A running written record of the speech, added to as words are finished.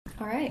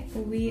All right,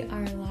 we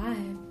are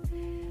live.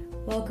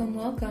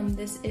 Welcome.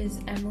 This is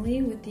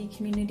Emily with the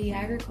Community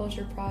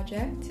Agriculture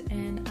Project,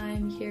 and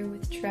I'm here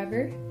with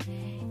Trevor.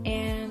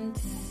 And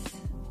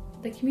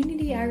the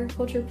Community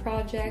Agriculture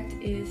Project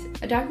is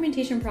a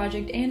documentation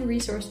project and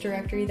resource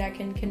directory that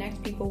can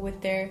connect people with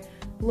their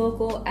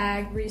local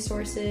ag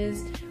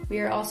resources. We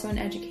are also an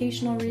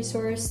educational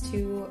resource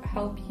to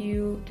help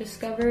you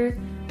discover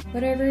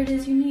whatever it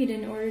is you need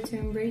in order to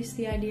embrace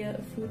the idea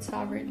of food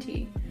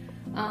sovereignty.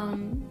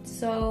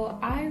 So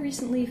I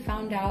recently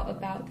found out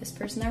about this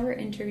person that we're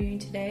interviewing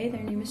today.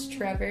 Their name is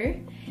Trevor,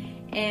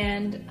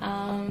 and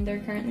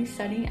they're currently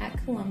studying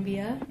at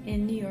Columbia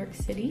in New York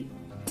City.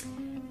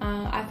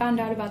 I found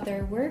out about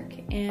their work,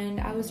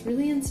 and I was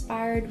really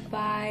inspired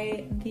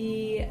by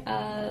the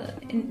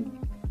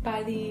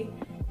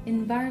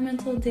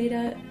environmental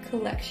data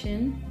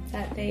collection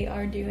that they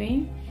are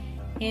doing,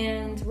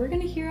 and we're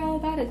going to hear all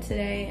about it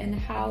today and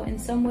how in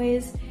some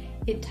ways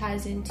it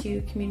ties into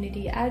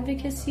community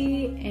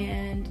advocacy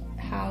and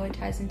how it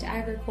ties into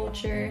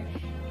agriculture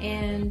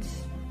and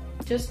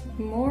just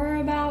more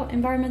about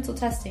environmental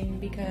testing,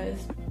 because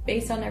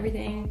based on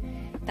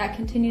everything that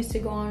continues to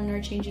go on in our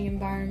changing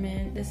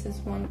environment, this is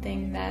one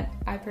thing that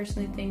I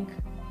personally think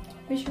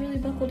we should really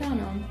buckle down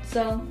on.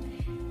 So,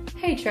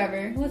 hey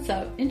Trevor, what's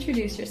up?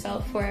 Introduce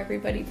yourself for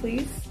everybody,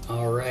 please.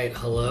 All right,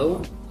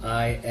 hello.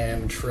 I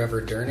am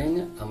Trevor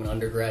Durning. I'm an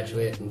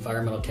undergraduate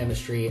environmental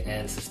chemistry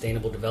and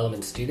sustainable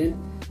development student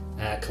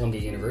at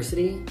Columbia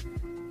University,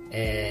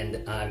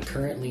 and I'm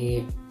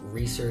currently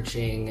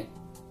researching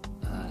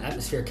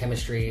atmospheric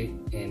chemistry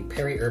in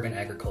peri-urban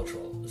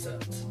agricultural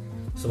zones.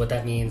 So what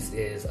that means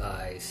is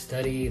I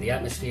study the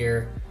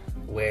atmosphere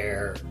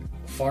where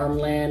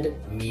farmland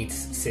meets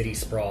city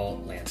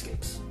sprawl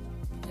landscapes.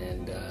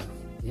 And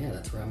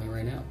that's where I'm at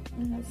right now.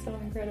 That's so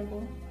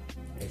incredible.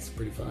 It's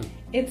pretty fun.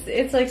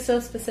 It's like so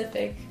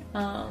specific.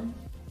 I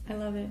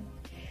love it.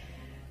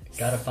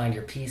 Gotta find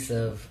your piece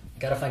of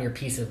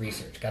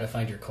research. Gotta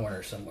find your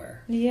corner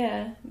somewhere.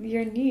 Yeah,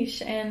 your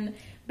niche. And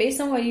based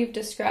on what you've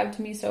described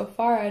to me so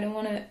far, I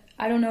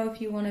don't know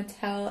if you want to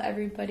tell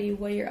everybody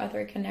what your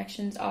other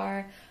connections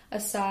are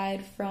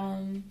aside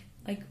from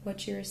like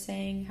what you were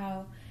saying,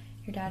 how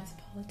your dad's a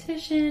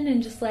politician,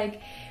 and just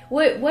like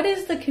what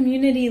is the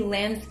community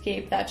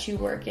landscape that you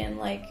work in?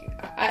 Like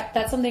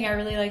that's something I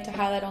really like to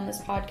highlight on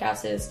this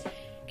podcast is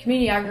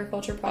Community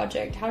Agriculture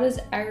Project. How does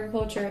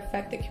agriculture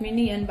affect the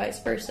community and vice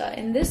versa?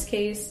 In this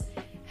case,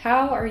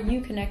 how are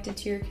you connected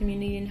to your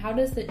community, and how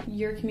does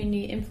your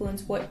community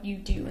influence what you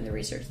do and the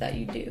research that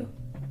you do?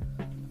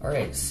 All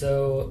right,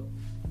 so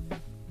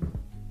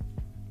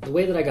the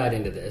way that I got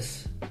into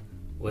this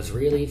was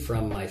really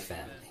from my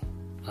family.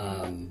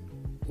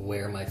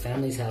 Where my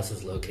family's house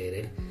is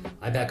located,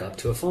 I back up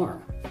to a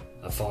farm,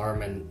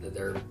 and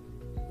the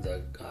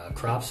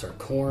crops are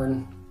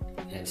corn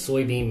and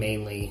soybean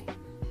mainly,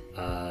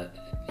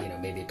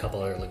 maybe a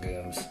couple other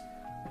legumes,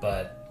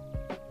 but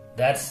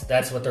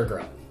that's what they're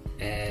growing.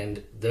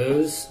 And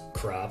those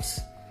crops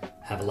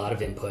have a lot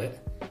of input,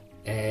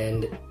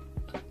 and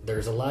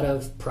there's a lot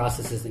of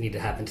processes that need to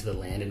happen to the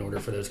land in order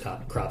for those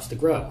crops to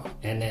grow,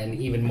 and then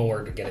even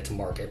more to get it to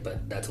market,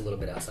 but that's a little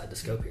bit outside the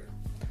scope here.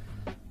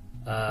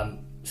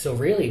 So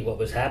really what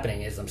was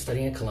happening is I'm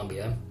studying at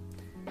Columbia,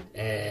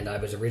 and I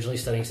was originally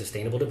studying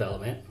sustainable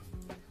development.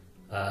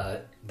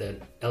 The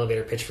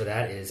elevator pitch for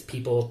that is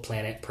people,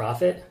 planet,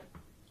 profit.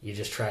 You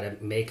just try to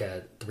make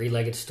a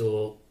three-legged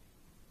stool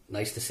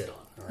nice to sit on,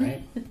 all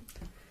right?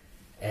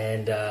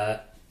 And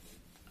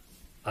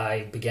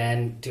I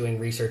began doing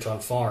research on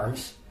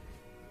farms,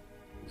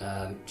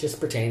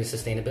 just pertaining to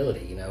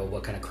sustainability,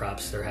 what kind of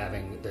crops they're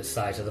having, the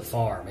size of the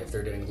farm, if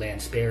they're doing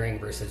land sparing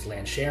versus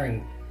land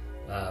sharing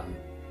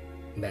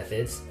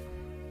methods,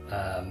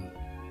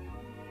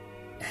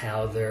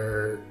 how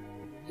they're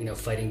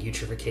fighting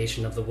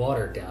eutrophication of the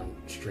water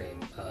downstream,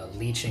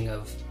 leaching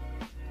of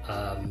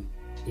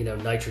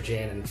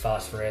nitrogen and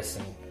phosphorus,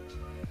 and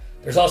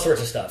there's all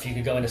sorts of stuff. You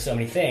could go into so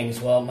many things.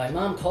 Well, my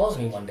mom calls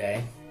me one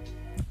day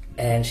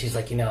and she's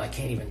like, I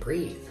can't even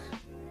breathe.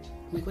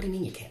 I'm like, what do you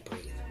mean you can't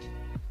breathe?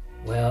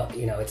 Well,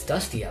 it's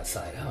dusty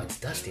outside. Oh, it's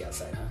dusty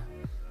outside, huh?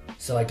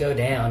 So I go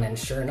down, and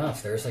sure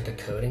enough, there's like a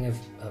coating of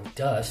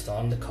dust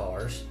on the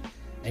cars,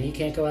 and you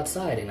can't go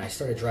outside. And I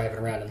started driving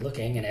around and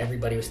looking, and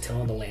everybody was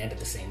tilling the land at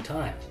the same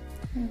time.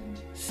 Mm-hmm.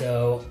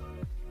 So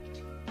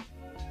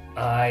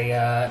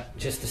I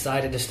just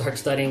decided to start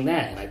studying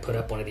that, and I put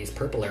up one of these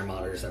purple air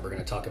monitors that we're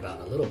going to talk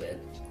about in a little bit.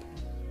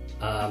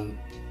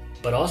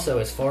 But also,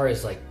 as far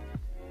as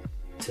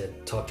to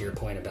talk to your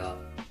point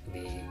about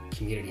the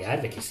community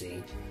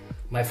advocacy,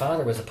 my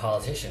father was a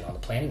politician on the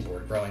planning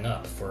board growing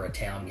up for a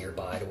town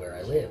nearby to where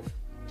I live.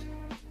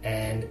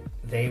 And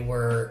they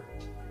were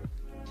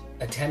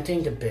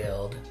attempting to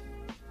build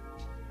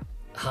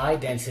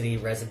high-density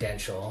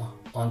residential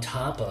on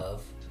top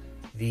of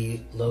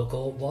the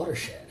local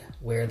watershed,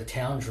 where the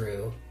town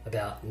drew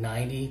about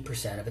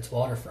 90% of its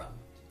water from.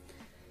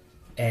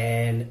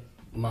 And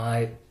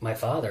my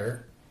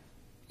father,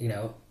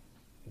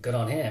 good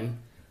on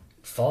him,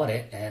 fought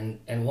it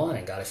and won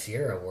and got a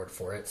Sierra Award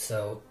for it.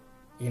 So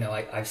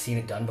I've seen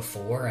it done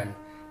before, and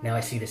now I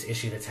see this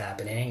issue that's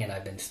happening, and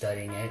I've been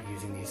studying it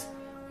using these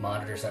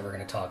monitors that we're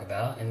going to talk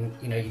about, and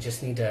you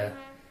just need to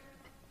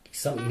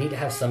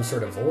have some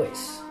sort of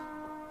voice,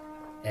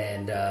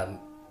 and I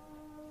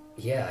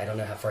don't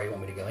know how far you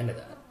want me to go into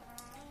that.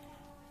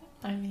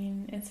 I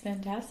mean, it's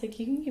fantastic.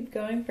 You can keep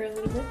going for a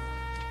little bit.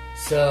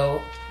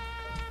 So,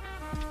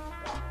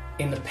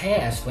 in the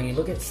past, when you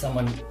look at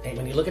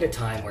a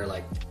time where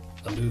like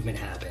a movement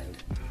happened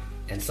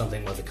and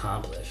something was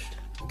accomplished,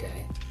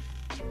 okay,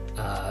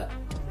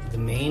 the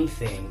main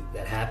thing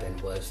that happened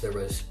was there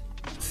was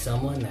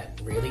someone that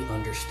really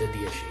understood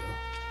the issue,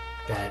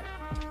 that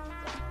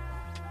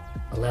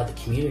allowed the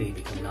community to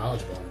become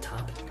knowledgeable on the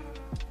topic.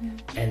 Yeah.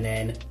 And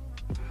then,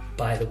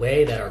 by the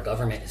way that our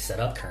government is set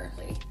up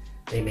currently,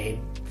 they made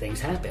things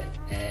happen.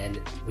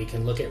 And we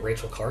can look at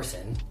Rachel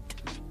Carson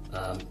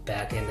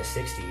back in the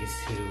 60s,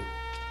 who,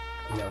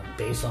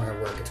 based on her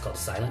work, it's called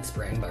Silent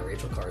Spring by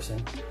Rachel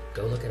Carson.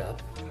 Go look it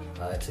up.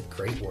 It's a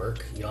great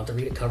work. You don't have to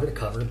read it cover to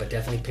cover, but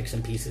definitely pick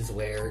some pieces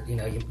where,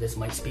 this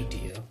might speak to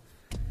you.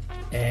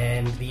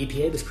 And the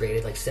EPA was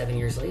created like 7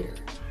 years later.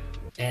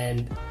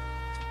 And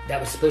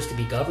that was supposed to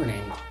be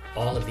governing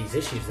all of these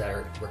issues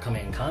that we're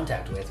coming in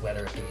contact with,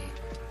 whether it be,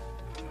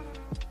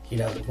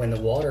 when the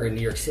water in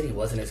New York City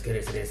wasn't as good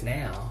as it is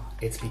now,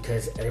 it's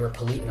because they were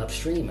polluting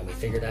upstream, and we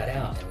figured that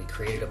out, and we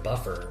created a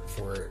buffer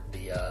for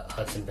the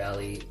Hudson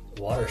Valley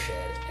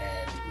watershed,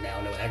 and now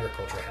no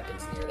agriculture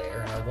happens near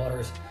there, and our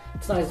water's,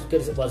 it's not as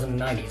good as it was in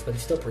the 90s, but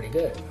it's still pretty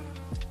good.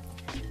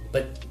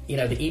 But, the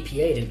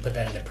EPA didn't put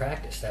that into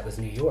practice. That was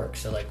New York.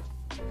 So,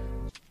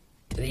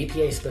 the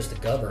EPA is supposed to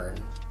govern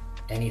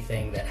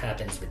anything that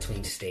happens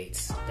between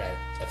states that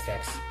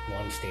affects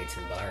one state's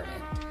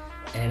environment.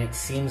 And it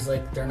seems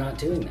like they're not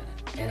doing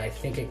that. And I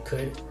think it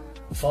could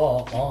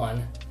fall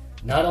on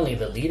not only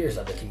the leaders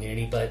of the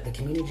community, but the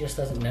community just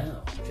doesn't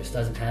know, just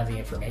doesn't have the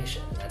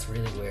information. And that's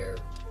really where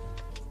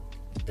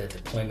the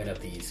deployment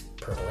of these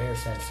purple air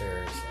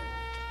sensors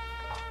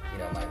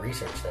and, my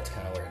research, that's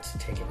kind of where it's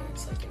taken me.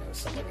 It's like,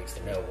 someone needs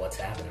to know what's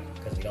happening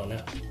because we don't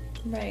know.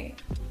 Right.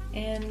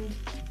 And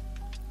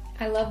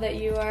I love that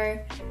you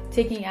are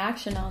taking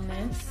action on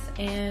this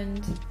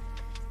and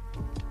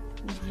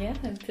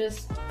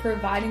just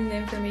providing the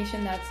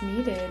information that's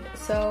needed.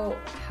 So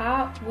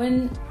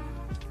when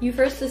you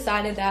first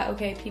decided that,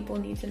 okay, people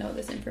need to know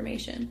this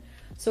information,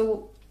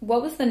 so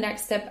what was the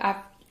next step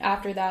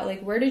after that?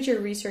 Like, where did your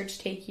research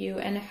take you,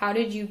 and how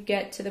did you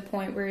get to the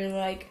point where you're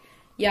like,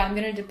 yeah, I'm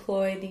going to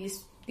deploy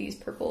these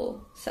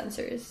purple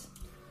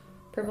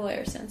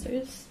air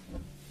sensors?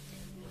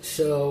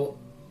 So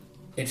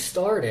it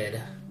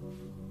started,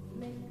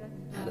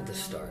 how did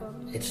this start?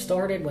 It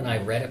started when I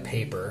read a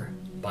paper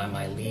by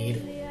my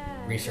lead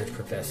research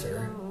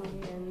professor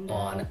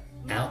on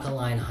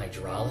alkaline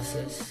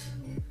hydrolysis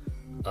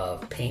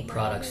of paint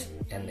products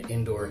and the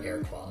indoor air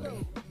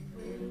quality.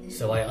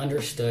 So I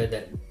understood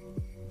that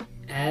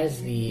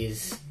as the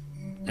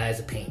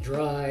paint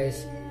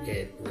dries,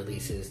 it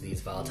releases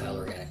these volatile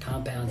organic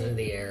compounds into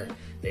the air.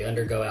 They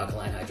undergo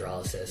alkaline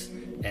hydrolysis,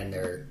 and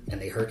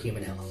they hurt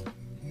human health.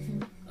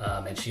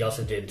 And she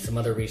also did some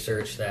other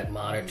research that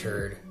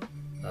monitored,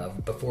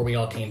 before we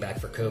all came back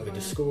for COVID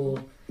to school,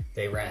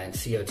 they ran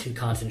CO2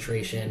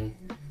 concentration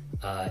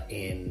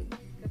in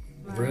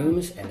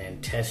rooms and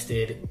then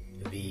tested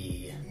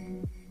the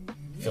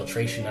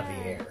filtration of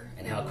the air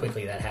and how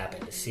quickly that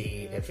happened to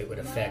see if it would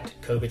affect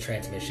COVID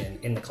transmission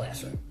in the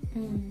classroom.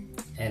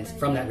 And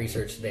from that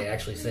research, they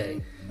actually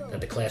say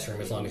that the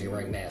classroom, as long as you're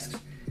wearing masks,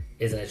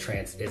 isn't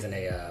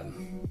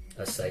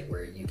a site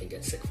where you can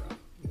get sick from.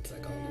 It's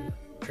like a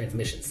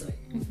transmission site.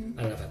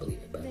 I don't know if I believe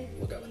it, but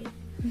we'll go with it.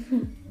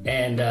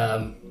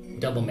 And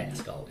double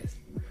mask always.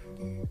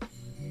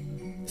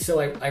 So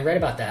I read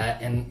about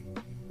that, and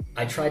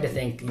I tried to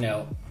think,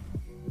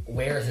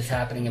 where is this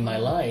happening in my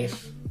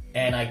life?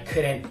 And I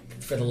couldn't,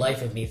 for the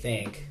life of me,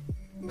 think,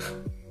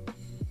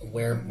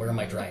 where am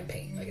I drying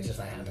paint? Like, it's just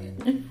not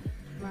happening.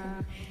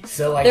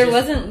 So there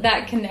wasn't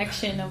that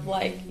connection of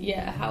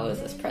how is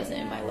this present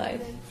in my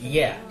life?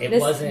 Yeah,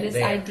 wasn't this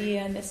there.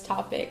 Idea and this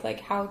topic.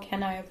 Like, how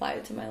can I apply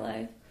it to my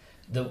life?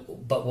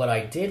 But what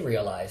I did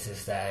realize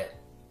is that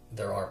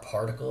there are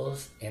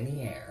particles in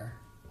the air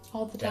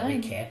all the that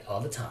time. We can't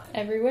all the time.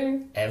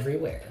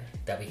 Everywhere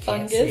that we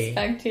can't Fungus, see.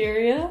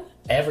 Bacteria.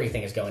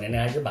 Everything is going in and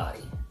out of your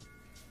body,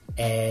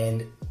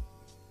 and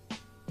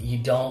you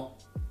don't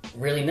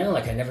really know.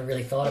 Like, I never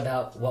really thought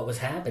about what was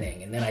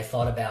happening, and then I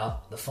thought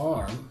about the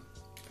farm,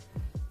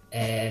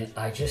 and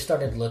I just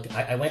started looking.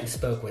 I went and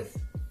spoke with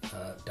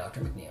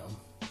Dr. McNeil,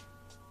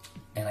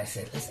 and I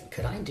said, "Listen,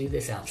 could I do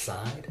this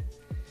outside?"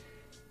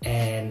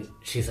 And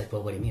she's like,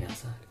 "Well, what do you mean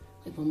outside?"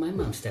 I'm like, "Well, my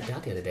mom stepped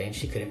out the other day and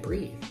she couldn't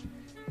breathe,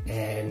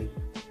 and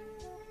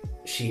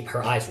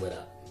her eyes lit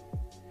up."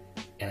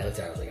 And I looked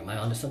at her, I was like, "Am I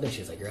onto something?" She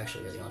was like, "You're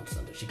actually really onto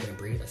something." She couldn't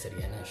breathe. I said,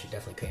 "Yeah, no, she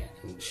definitely can't."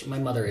 And my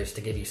mother is,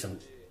 to give you some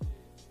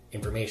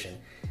information,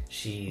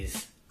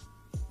 she's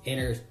in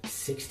her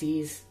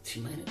 60s. Is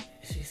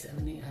she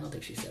 70? I don't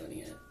think she's 70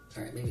 yet.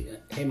 All right, maybe.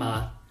 Hey,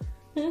 Ma.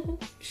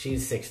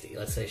 She's 60.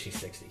 Let's say she's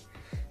 60.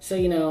 So,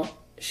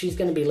 she's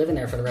going to be living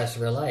there for the rest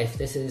of her life.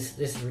 This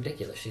is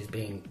ridiculous. She's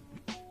being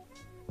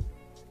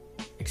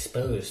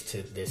exposed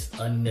to this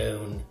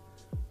unknown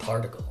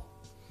particle.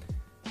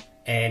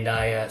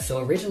 And so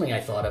originally I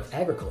thought of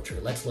agriculture.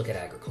 Let's look at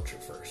agriculture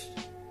first.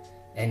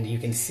 And you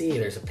can see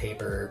there's a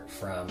paper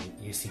from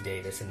UC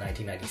Davis in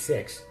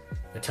 1996.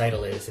 The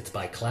title is, it's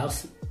by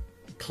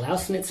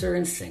Klausnitzer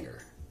and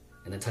Singer.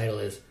 And the title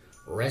is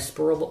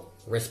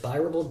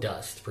Respirable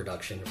Dust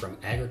Production from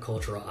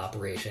Agricultural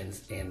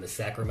Operations in the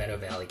Sacramento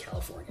Valley,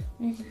 California.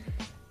 Mm-hmm.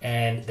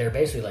 And they're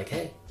basically like,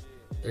 hey,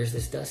 there's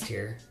this dust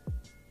here.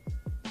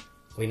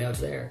 We know it's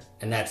there.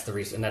 And that's the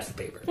reason, and that's the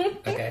paper.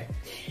 Okay?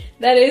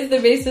 That is the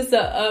basis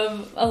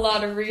of a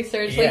lot of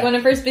research. Yeah. Like when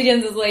it first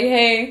begins, it's like,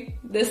 hey,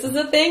 this is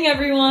a thing,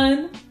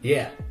 everyone.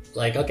 Yeah.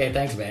 Like, okay,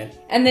 thanks, man.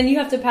 And then you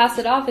have to pass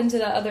it off into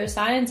the other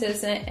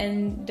scientists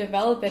and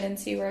develop it and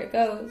see where it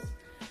goes.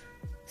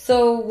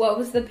 So what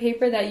was the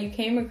paper that you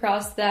came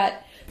across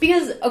that...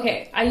 Because,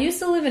 okay, I used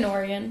to live in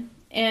Oregon,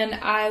 and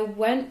I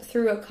went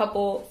through a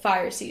couple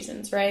fire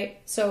seasons,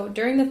 right? So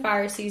during the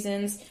fire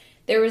seasons,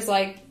 there was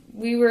like...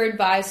 We were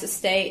advised to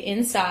stay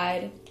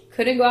inside,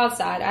 couldn't go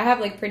outside. I have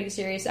like pretty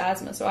serious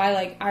asthma, so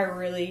I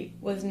really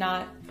was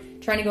not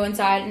trying to go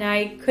inside, and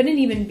I couldn't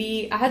even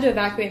I had to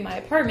evacuate my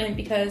apartment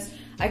because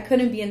I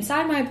couldn't be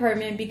inside my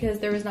apartment because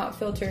there was not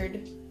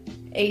filtered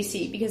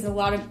AC, because a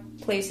lot of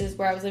places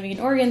where I was living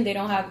in Oregon, they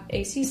don't have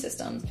AC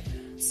systems.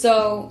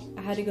 So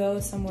I had to go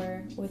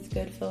somewhere with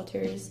good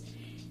filters,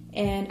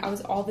 and I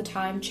was all the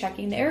time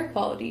checking the air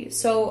quality.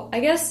 So I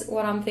guess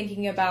what I'm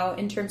thinking about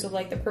in terms of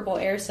like the purple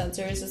air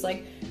sensors is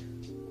like,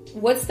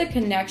 what's the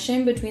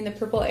connection between the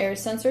purple air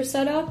sensor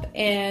setup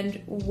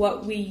and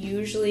what we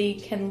usually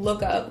can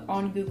look up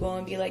on Google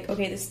and be like,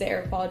 okay, this is the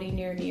air quality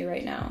near me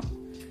right now?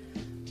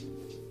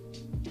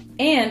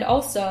 And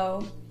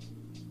also,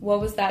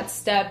 what was that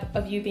step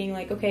of you being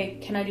like, okay,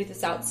 can I do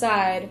this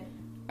outside?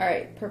 All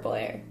right, purple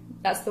air.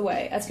 That's the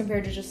way. As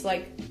compared to just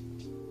like,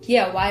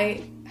 yeah,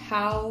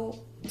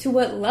 to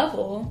what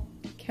level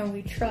can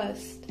we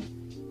trust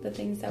the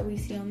things that we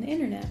see on the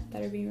internet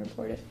that are being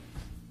reported?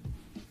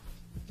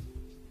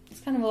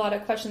 Kind of a lot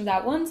of questions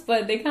at once,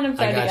 but they kind of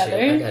tie together.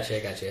 I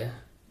got you.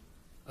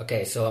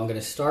 Okay, so I'm going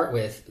to start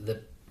with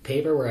the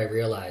paper where I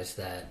realized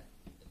that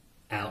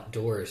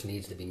outdoors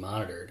needs to be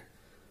monitored.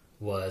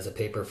 Was a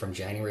paper from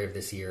January of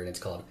this year, and it's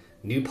called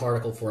New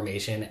Particle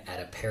Formation at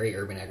a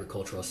Peri-Urban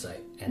Agricultural Site.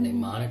 And they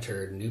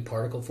monitored new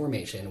particle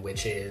formation,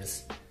 which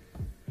is,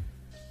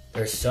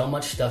 there's so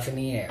much stuff in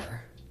the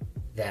air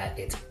that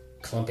it's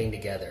clumping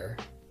together,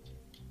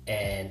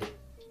 and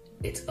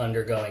it's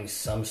undergoing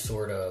some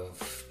sort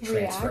of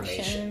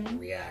reaction.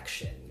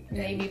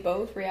 Maybe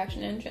both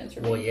reaction and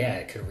transformation. Well, yeah,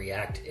 it could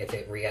react. If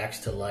it reacts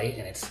to light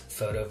and it's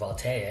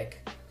photovoltaic,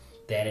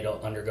 then it'll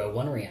undergo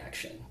one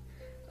reaction.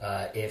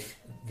 If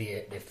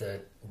the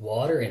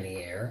water in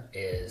the air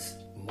is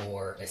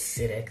more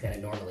acidic than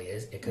it normally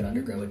is, it could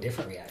undergo a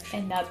different reaction.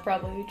 And that's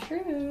probably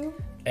true.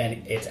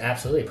 And it's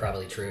absolutely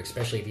probably true,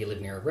 especially if you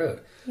live near a road.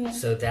 Yeah.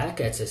 So that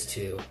gets us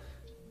to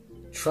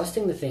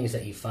trusting the things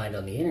that you find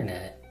on the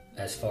internet.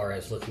 As far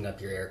as looking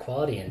up your air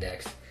quality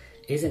index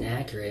isn't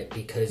accurate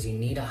because you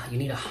need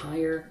a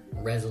higher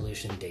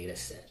resolution data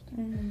set.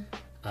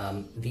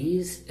 Mm-hmm.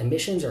 These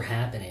emissions are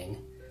happening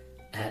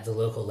at the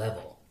local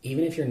level.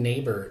 Even if your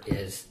neighbor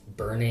is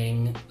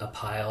burning a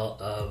pile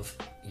of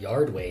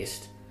yard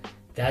waste,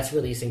 that's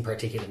releasing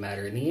particulate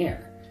matter in the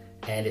air.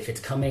 And if it's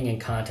coming in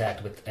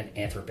contact with an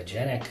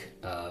anthropogenic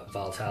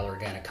volatile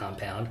organic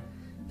compound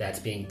that's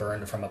being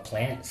burned from a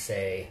plant,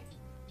 say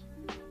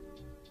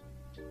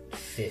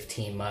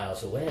 15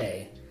 miles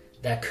away,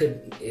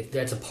 if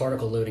that's a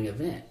particle loading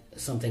event,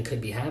 something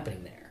could be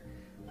happening there.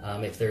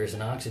 If there's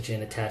an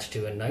oxygen attached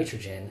to a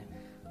nitrogen,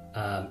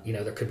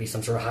 there could be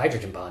some sort of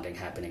hydrogen bonding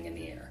happening in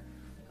the air.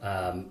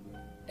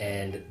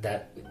 And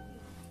that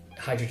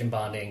hydrogen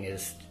bonding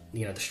is,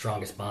 the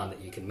strongest bond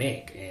that you can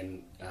make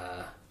in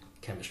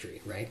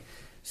chemistry, right?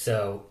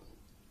 So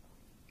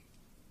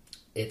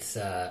it's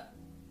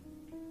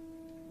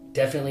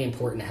definitely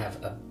important to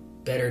have a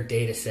better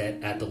data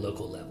set at the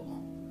local level,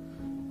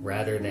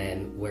 rather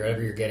than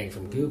wherever you're getting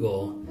from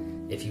Google.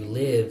 If you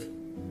live,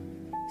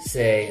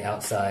 say,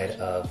 outside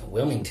of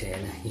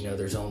Wilmington,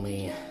 there's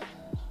only,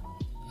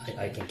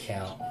 I can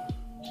count,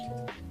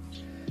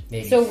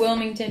 maybe. So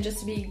Wilmington, just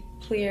to be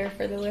clear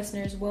for the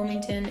listeners,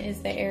 Wilmington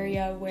is the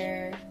area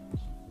or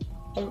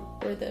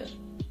the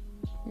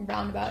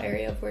roundabout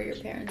area of where your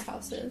parents'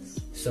 house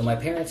is. So my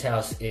parents'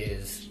 house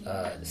is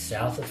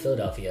south of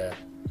Philadelphia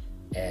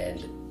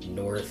and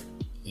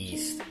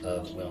northeast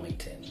of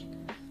Wilmington.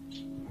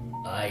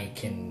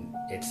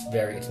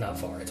 It's not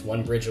far. It's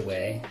one bridge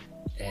away,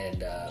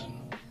 and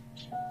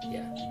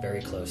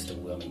very close to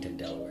Wilmington,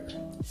 Delaware.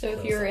 So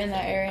if you were in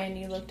that area and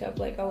you looked up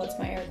like, what's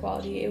my air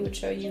quality, it would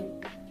show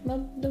you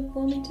the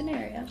Wilmington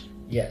area.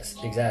 Yes,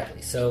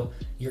 exactly. So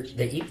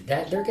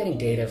they're getting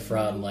data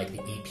from like the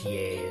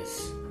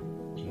EPA's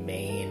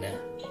main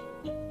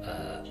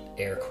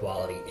air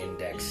quality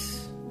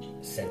index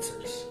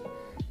sensors,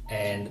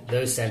 And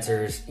those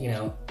sensors,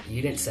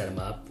 you didn't set them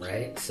up,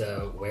 right?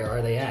 So where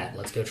are they at?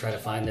 Let's go try to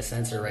find the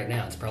sensor right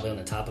now. It's probably on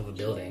the top of a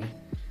building,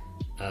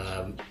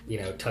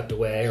 tucked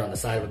away, or on the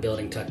side of a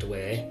building tucked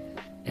away.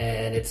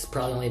 And it's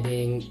probably only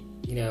being,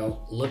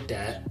 looked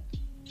at.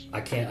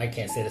 I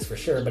can't say this for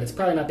sure, but it's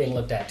probably not being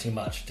looked at too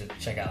much to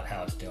check out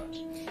how it's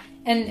doing.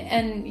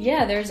 And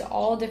yeah, there's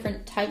all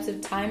different types of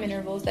time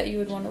intervals that you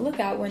would want to look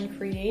at when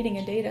creating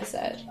a data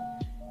set.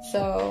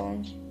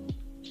 So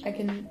I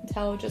can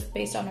tell just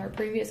based on our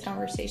previous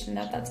conversation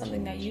that that's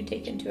something that you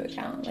take into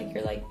account. Like,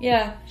 you're like,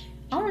 yeah,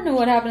 I want to know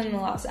what happened in the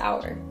last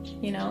hour.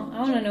 I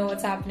want to know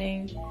what's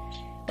happening.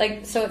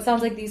 Like, so it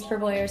sounds like these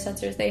purple air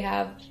sensors, they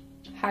have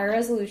higher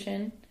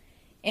resolution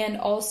and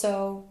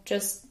also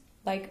just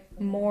like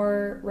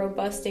more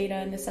robust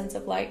data in the sense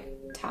of like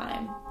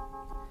time.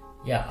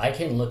 Yeah, I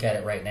can look at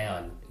it right now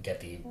and get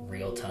the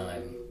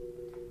real-time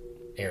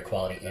air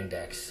quality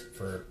index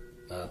for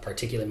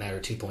particulate matter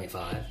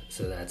 2.5.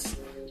 So that's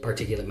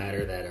particulate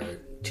matter that are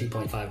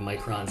 2.5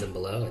 microns and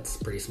below. It's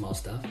pretty small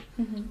stuff.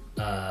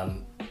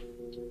 Mm-hmm.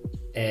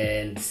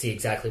 And see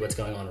exactly what's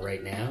going on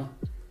right now.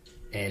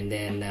 And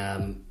then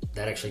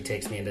that actually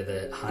takes me into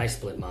the high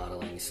split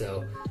modeling.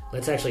 So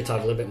let's actually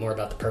talk a little bit more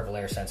about the purple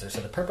air sensor. So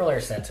the purple air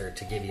sensor,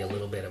 to give you a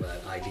little bit of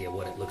an idea of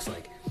what it looks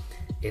like,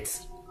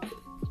 it's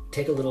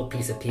take a little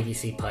piece of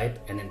PVC pipe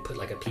and then put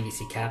like a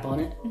PVC cap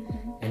on it.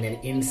 Mm-hmm. And then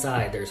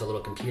inside there's a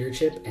little computer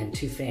chip and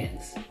 2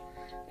 fans.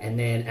 And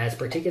then as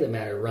particulate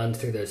matter runs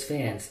through those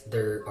fans,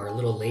 there are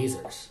little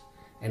lasers.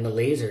 And the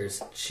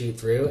lasers shoot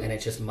through and it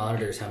just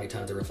monitors how many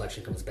times the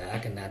reflection comes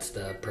back, and that's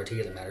the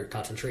particulate matter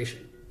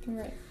concentration.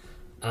 Right.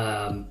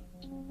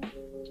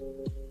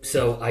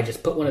 So I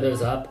just put one of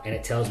those up and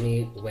it tells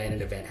me when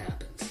an event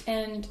happens.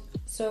 And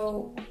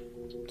so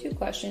 2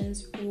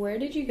 questions. Where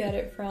did you get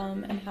it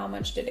from and how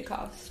much did it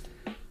cost?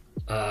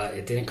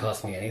 It didn't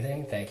cost me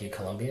anything. Thank you,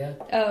 Columbia.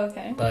 Oh,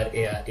 okay. But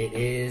it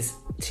is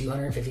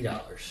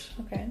 $250.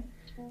 Okay.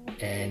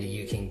 And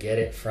you can get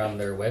it from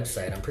their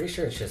website. I'm pretty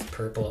sure it's just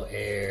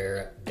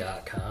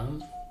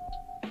purpleair.com.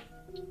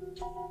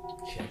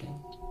 Checking.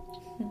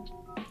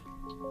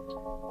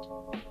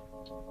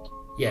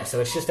 Yeah, so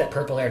it's just at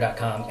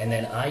purpleair.com, and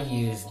then I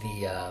use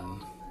the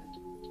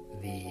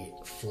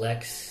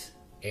Flex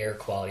Air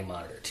Quality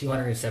Monitor,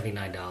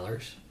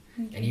 $279,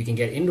 and you can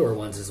get indoor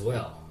ones as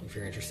well if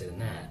you're interested in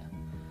that.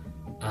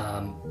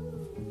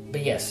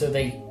 But yeah, so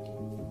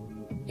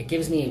it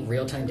gives me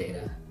real-time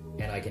data,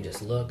 and I can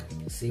just look,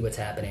 see what's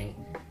happening,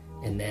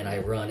 and then I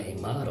run a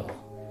model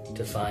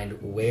to find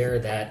where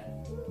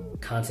that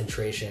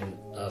concentration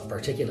of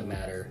particulate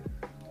matter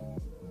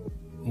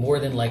more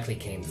than likely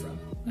came from.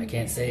 I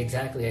can't say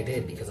exactly I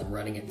did because I'm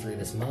running it through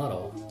this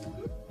model,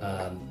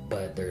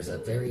 but there's a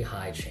very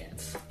high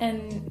chance.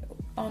 And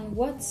on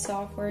what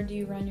software do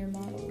you run your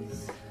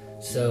models?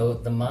 So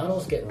the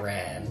models get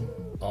ran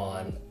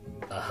on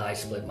a high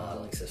split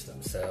modeling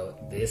system. So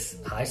this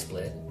high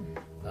split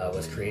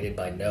was created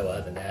by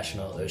NOAA, the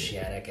National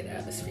Oceanic and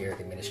Atmospheric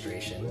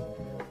Administration,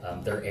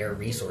 their Air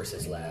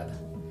Resources Lab.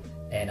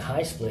 And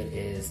high split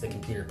is the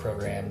computer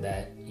program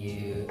that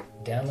you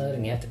download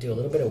and you have to do a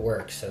little bit of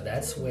work. So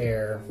that's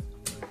where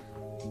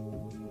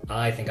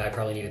I think I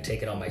probably need to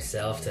take it on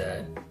myself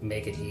to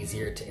make it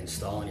easier to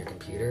install on your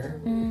computer,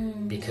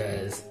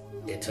 because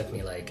it took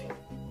me like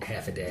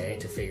half a day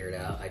to figure it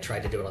out. I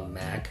tried to do it on the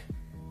Mac,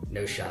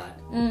 no shot.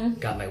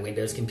 Got my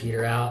Windows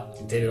computer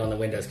out, did it on the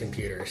Windows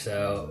computer.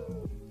 So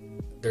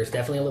there's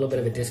definitely a little bit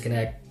of a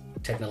disconnect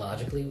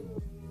technologically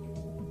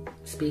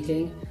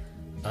speaking.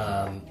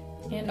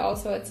 And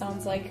also it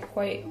sounds like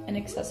quite an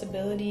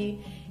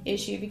accessibility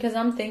issue, because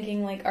I'm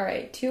thinking like, all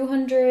right,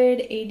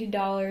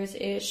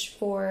 $280-ish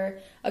for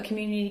a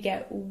community to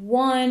get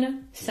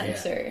one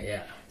sensor.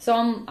 Yeah.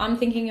 So I'm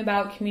thinking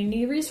about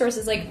community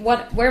resources. Like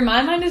where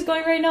my mind is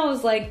going right now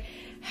is like,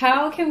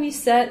 how can we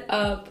set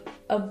up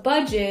a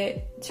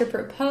budget to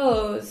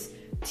propose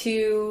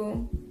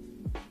to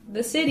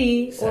the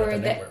city or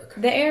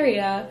the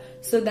area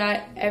so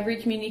that every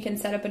community can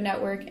set up a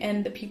network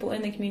and the people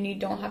in the community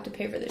don't have to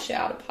pay for this shit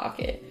out of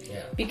pocket.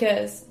 Yeah.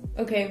 Because,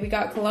 okay, we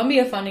got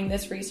Columbia funding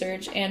this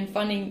research and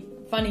funding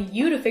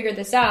you to figure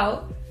this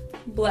out.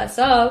 Bless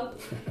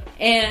up.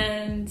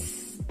 And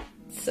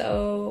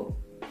so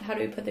how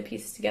do we put the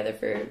pieces together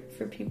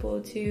for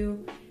people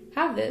to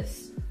have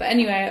this? But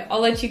anyway,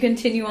 I'll let you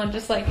continue on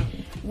just like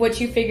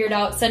what you figured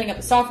out setting up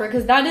the software,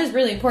 because that is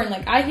really important.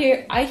 Like I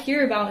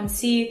hear about and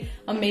see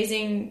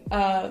amazing,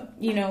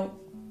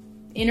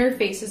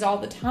 interfaces all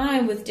the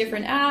time with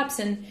different apps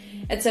and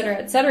et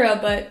cetera,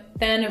 but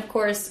then of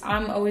course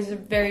I'm always a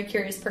very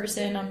curious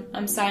person.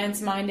 I'm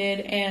science minded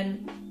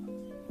and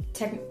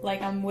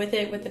I'm with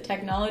the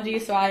technology,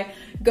 so I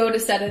go to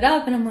set it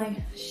up and I'm like,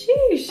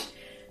 sheesh,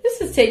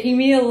 this is taking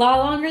me a lot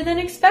longer than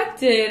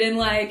expected. And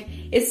like,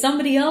 if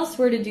somebody else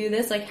were to do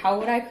this, like how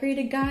would I create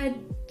a guide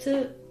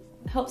to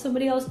help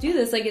somebody else do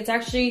this? Like it's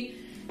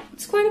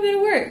quite a bit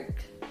of work.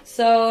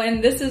 So,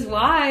 and this is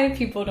why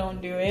people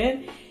don't do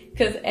it.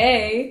 Because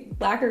A,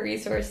 lack of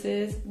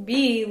resources,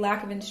 B,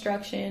 lack of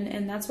instruction,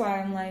 and that's why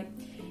I'm like,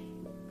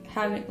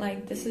 having,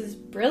 like, this is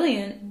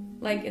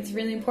brilliant. Like, it's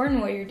really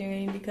important what you're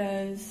doing,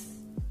 because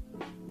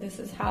this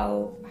is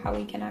how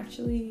we can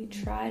actually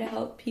try to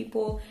help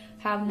people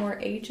have more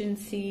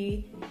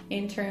agency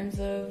in terms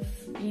of,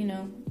 you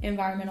know,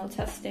 environmental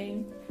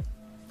testing.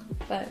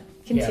 But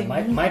continue.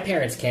 Yeah, my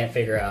parents can't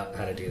figure out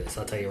how to do this.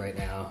 I'll tell you right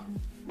now,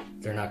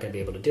 they're not going to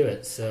be able to do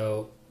it.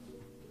 So,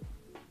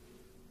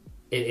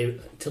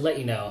 to let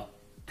you know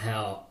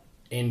how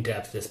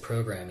in-depth this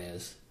program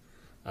is,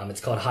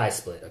 it's called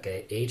HySplit,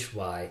 okay?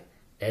 HySplit.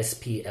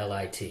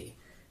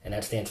 And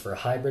that stands for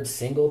Hybrid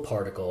Single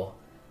Particle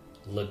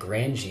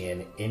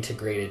Lagrangian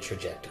Integrated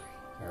Trajectory,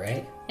 all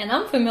right? And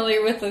I'm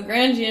familiar with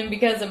Lagrangian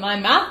because of my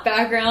math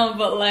background,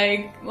 but,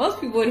 like, most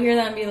people would hear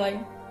that and be like,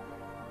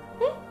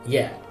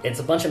 Yeah, it's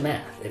a bunch of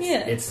math.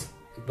 It's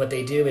what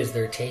they do is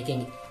they're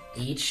taking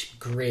each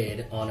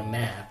grid on a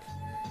map,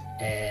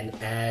 and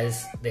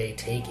as they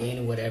take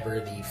in whatever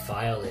the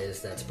file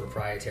is that's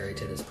proprietary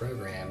to this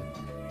program,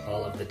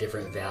 all of the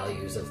different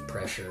values of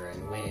pressure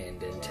and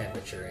wind and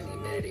temperature and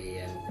humidity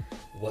and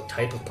what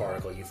type of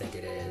particle you think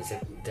it is,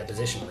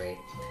 deposition rate,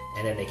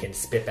 and then they can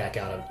spit back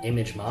out an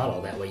image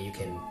model. That way you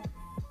can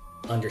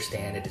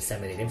understand and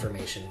disseminate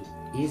information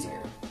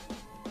easier.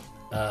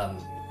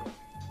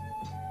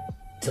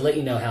 To let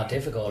you know how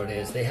difficult it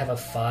is, they have a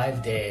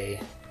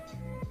 5-day,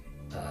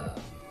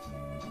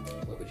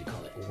 what would you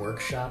call it,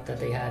 workshop that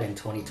they had in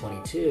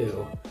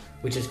 2022,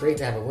 which is great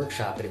to have a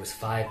workshop, but it was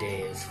 5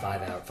 days,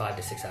 5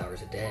 to 6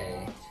 hours a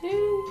day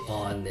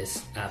on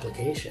this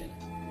application.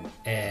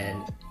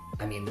 And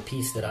I mean, the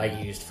piece that I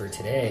used for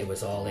today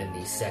was all in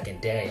the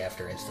second day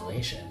after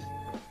installation.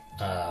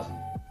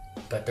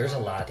 But there's a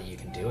lot that you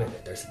can do with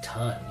it. There's a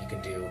ton. You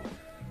can do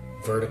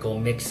vertical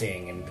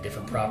mixing and the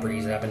different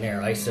properties that happen there,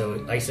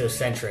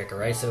 isocentric or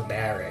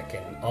isobaric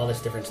and all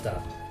this different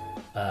stuff.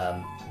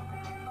 And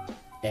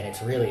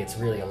it's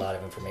really a lot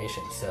of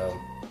information. So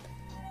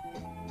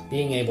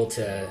being able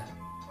to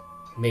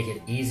make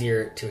it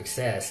easier to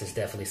access is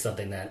definitely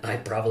something that I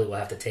probably will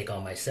have to take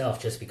on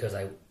myself, just because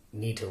I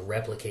need to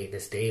replicate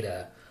this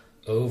data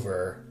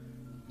over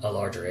a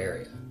larger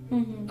area.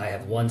 Mm-hmm. I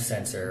have one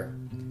sensor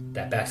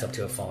that backs up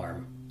to a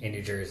farm in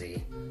New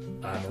Jersey.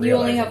 You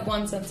only have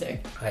one sensor?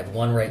 I have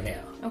one right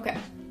now. Okay.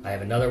 I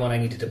have another one I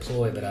need to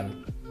deploy, but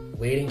I'm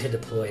waiting to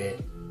deploy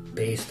it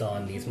based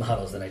on these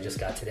models that I just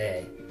got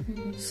today.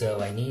 Mm-hmm.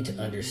 So I need to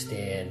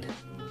understand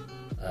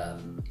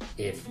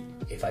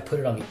if I put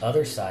it on the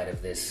other side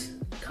of this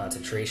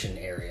concentration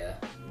area,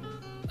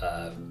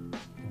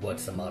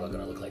 what's the model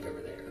going to look like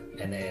over there?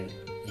 And then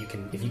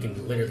if you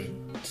can literally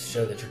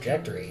show the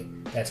trajectory,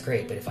 that's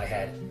great. But if I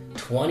had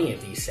 20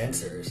 of these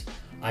sensors,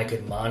 I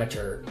could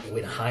monitor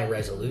with high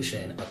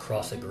resolution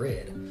across a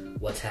grid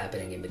what's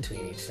happening in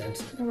between each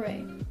sensor.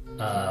 Right.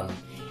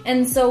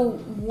 And so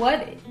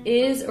what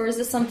is, or is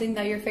this something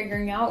that you're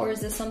figuring out, or is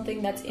this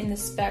something that's in the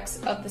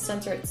specs of the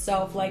sensor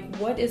itself? Like,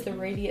 what is the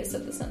radius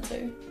of the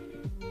sensor?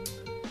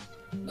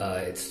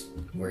 It's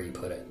where you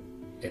put it.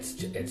 It's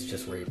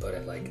just where you put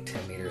it, like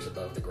 10 meters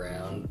above the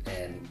ground,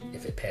 and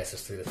if it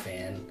passes through the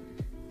fan,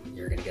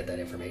 you're going to get that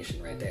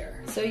information right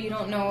there. So you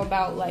don't know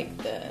about, like,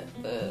 the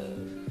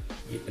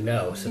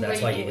No, so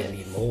that's why you would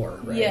need more,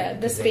 right? Yeah,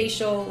 the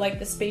spatial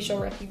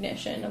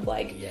recognition of,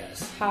 like,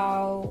 yes.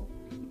 How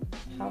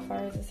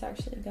far is this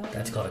actually going?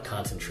 That's called a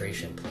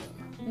concentration plume.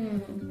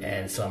 Mm-hmm.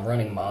 And so I'm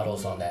running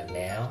models on that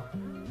now,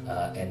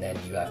 and then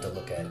you have to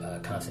look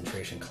at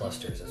concentration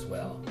clusters as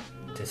well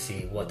to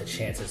see what the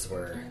chances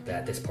were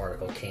that this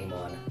particle came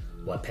on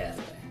what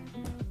pathway.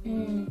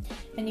 Mm.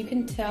 And you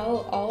can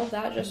tell all of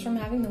that just from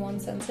having the one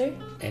sensor?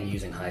 And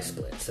using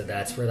HySplit. So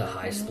that's where the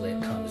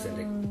HySplit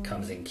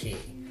comes in key.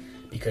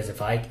 Because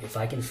if I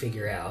can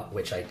figure out,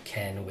 which I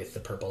can with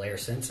the purple air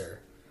sensor,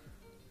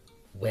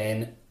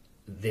 when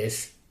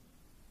this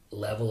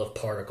level of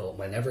particle,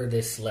 whenever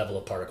this level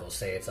of particles,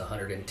 say it's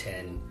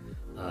 110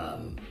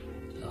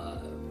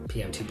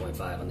 PM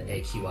 2.5 on the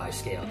AQI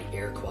scale, the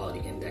Air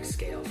Quality Index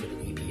scale for the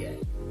EPA.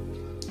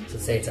 So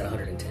say it's at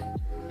 110.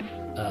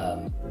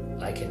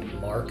 I can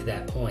mark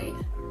that point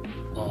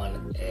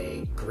on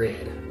a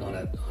grid, on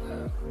a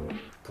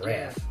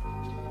graph,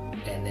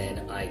 and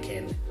then I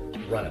can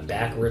run a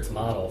backwards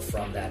model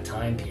from that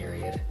time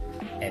period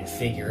and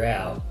figure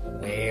out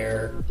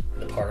where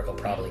the particle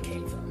probably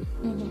came from.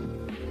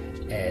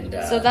 Mm-hmm. And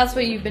so that's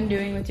what you've been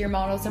doing with your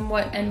models, and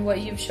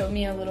what you've showed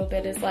me a little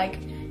bit is like,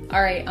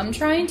 all right, I'm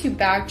trying to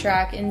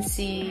backtrack and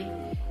see,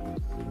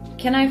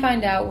 can I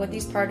find out what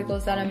these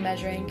particles that I'm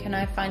measuring, can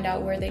I find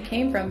out where they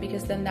came from?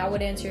 Because then that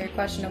would answer your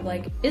question of,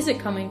 like, is it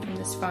coming from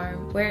this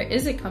farm? Where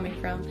is it coming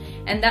from?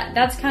 And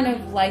that's kind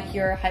of like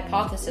your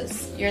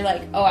hypothesis. You're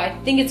like, oh, I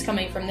think it's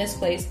coming from this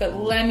place, but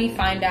let me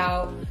find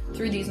out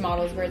through these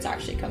models where it's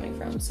actually coming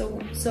from.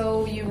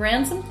 So you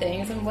ran some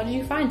things, and what did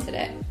you find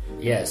today?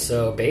 Yeah,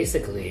 so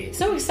basically... It's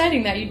so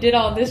exciting that you did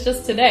all this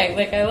just today.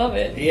 Like, I love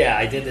it. Yeah,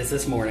 I did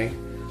this morning.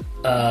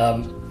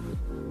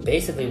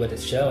 Basically what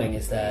it's showing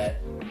is that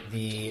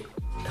the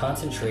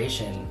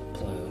concentration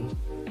plume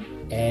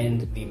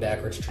and the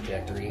backwards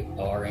trajectory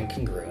are in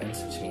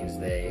congruence, which means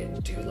they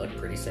do look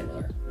pretty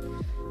similar.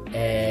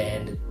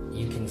 And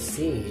you can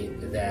see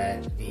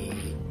that the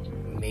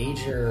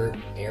major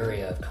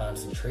area of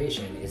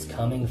concentration is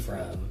coming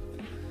from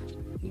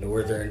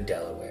northern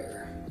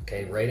Delaware,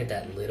 okay, right at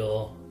that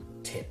little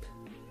tip.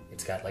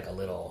 It's got like a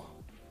little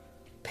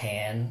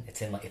pan.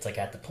 It's like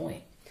at the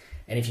point.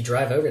 And if you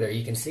drive over there,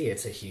 you can see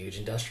it's a huge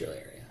industrial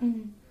area.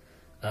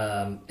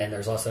 And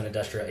there's also an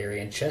industrial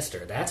area in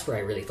Chester. That's where I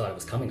really thought it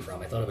was coming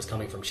from. I thought it was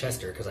coming from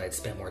Chester because I had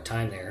spent more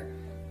time there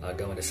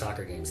going to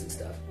soccer games and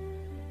stuff.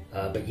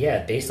 But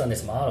yeah, based on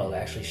this model, it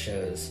actually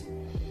shows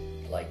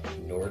like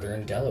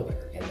northern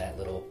Delaware in that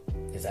little,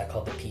 is that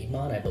called the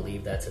Piedmont? I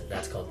believe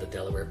that's called the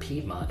Delaware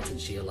Piedmont. It's a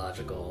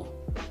geological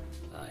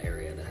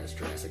area that has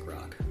Jurassic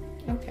rock.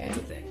 Okay. It's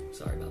a thing.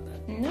 Sorry about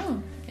that.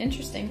 No,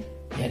 interesting.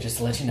 Yeah, just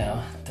to let you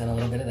know, done a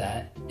little bit of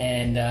that,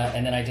 and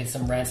then I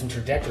ran some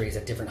trajectories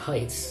at different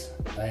heights,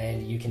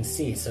 and you can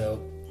see.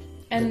 So,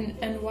 and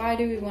why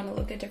do we want to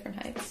look at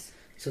different heights?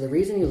 So the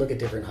reason you look at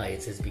different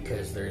heights is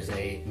because there's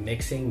a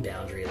mixing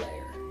boundary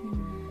layer,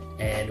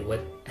 and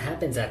what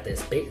happens at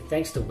this,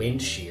 thanks to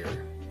wind shear,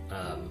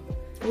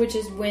 which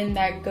is wind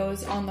that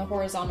goes on the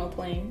horizontal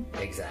plane.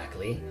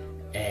 Exactly,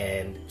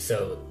 and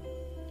so.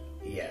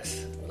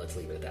 Yes, well, let's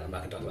leave it at that. I'm not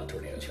going to talk about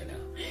tornadoes right now,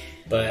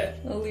 but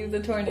we'll leave the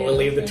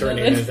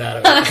tornadoes.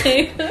 Out of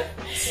it.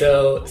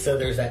 So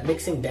there's that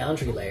mixing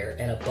boundary layer,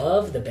 and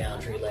above the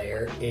boundary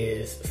layer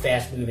is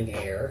fast-moving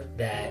air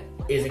that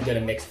isn't going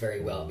to mix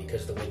very well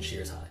because the wind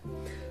shear is high.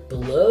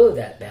 Below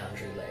that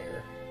boundary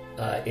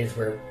layer is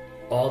where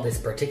all this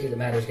particulate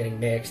matter is getting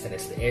mixed, and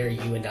it's the air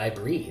you and I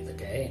breathe.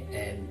 Okay,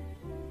 and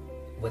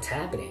what's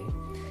happening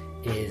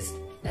is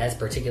as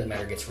particulate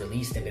matter gets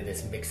released into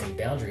this mixing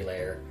boundary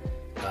layer.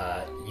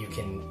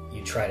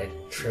 You try to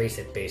trace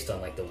it based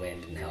on like the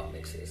wind and how it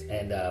mixes,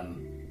 and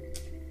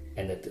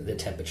the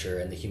temperature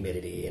and the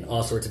humidity and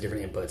all sorts of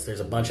different inputs. There's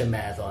a bunch of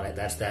math on it.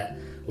 That's that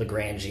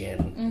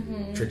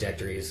Lagrangian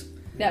trajectories.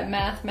 That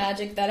math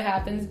magic that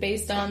happens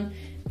based on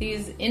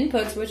these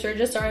inputs, which are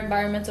just our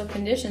environmental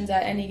conditions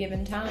at any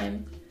given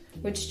time,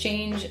 which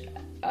change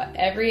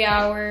every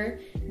hour,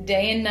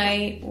 day and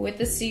night, with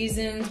the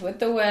seasons, with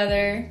the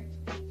weather.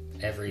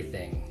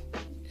 Everything.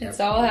 It's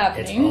all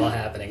happening. It's all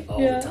happening all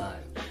the time.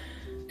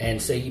 And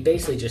so you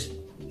basically just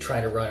try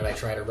to run it. I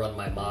try to run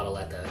my model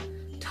at the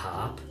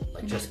top,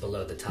 like just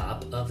below the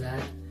top of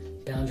that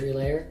boundary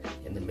layer,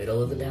 in the middle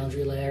of the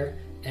boundary layer,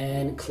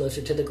 and closer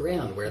to the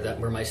ground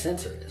where my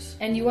sensor is.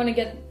 And you want to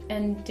get,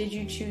 and did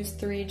you choose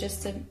 3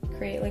 just to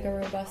create like a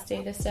robust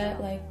data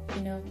set? Like,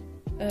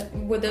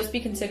 would those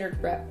be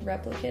considered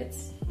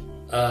replicates?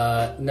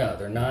 No,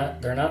 they're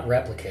not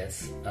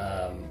replicates.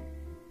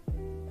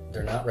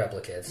 They're not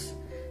replicates.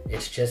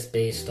 It's just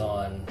based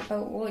on...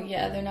 Oh, well,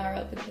 yeah, they're not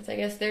replicates. I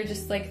guess they're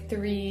just like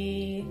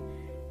 3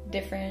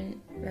 different...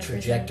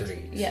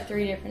 trajectories. Yeah,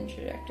 3 different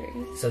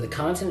trajectories. So the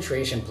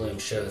concentration plume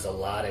shows a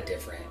lot of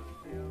different...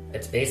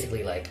 It's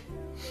basically like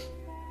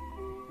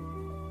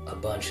a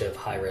bunch of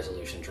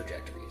high-resolution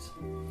trajectories.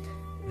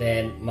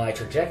 Then my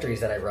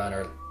trajectories that I run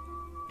are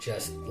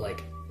just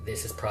like,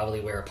 this is probably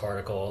where a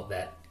particle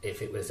that,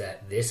 if it was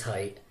at this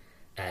height,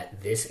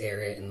 at this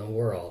area in the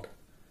world...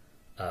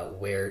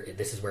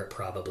 this is where it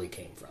probably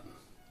came from.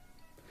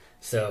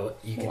 So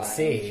you can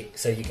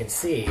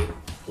see,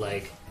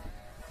 like,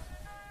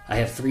 I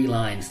have 3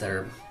 lines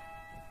they're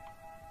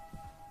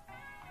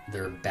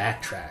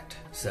backtracked.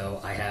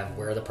 So I have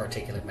where the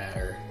particulate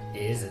matter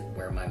is and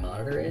where my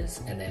monitor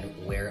is, and then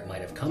where it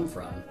might have come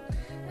from.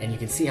 And you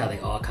can see how they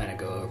all kind of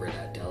go over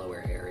that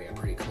Delaware area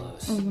pretty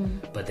close.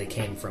 But they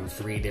came from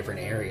 3 different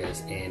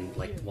areas in,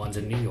 like, one's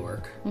in New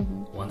York,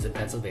 one's in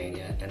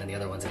Pennsylvania, and then the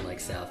other one's in,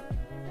 like, South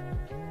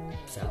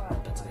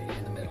Pennsylvania,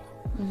 in the middle.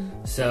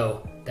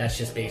 So that's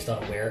just based on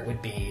where it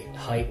would be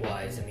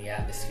height-wise in the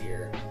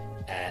atmosphere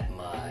at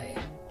my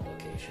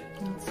location.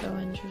 That's so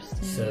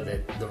interesting. So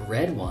that the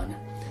red one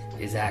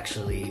is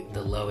actually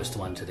the lowest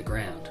one to the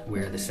ground,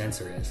 where the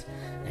sensor is.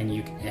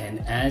 And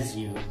as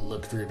you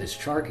look through this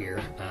chart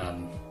here,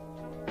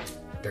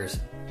 there's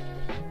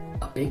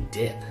a big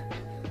dip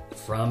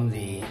from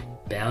the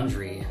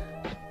boundary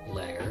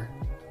layer,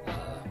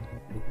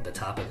 the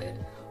top of it,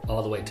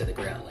 all the way to the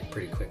ground, like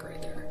pretty quick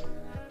right there.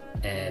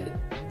 And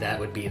that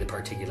would be the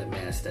particulate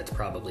mass that's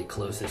probably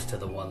closest to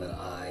the one that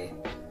I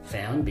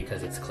found,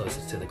 because it's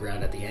closest to the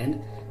ground at the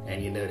end,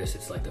 and you notice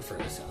it's like the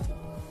furthest south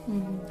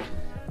one.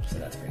 So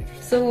that's pretty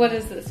interesting. So what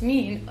does this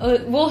mean?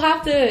 We'll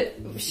have to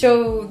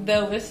show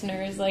the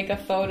listeners like a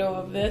photo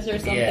of this or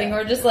something,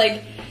 or just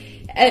like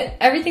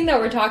everything that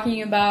we're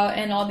talking about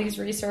and all these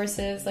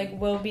resources like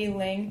will be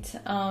linked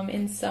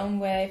in some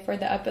way for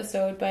the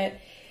episode. But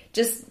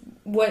just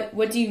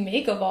what do you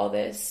make of all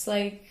this?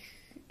 Like,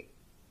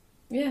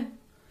 yeah.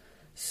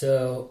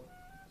 So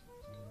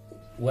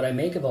what I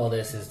make of all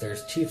this is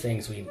there's 2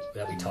 things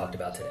that we talked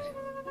about today.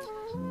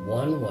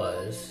 One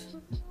was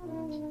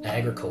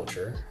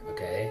agriculture,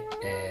 okay,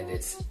 and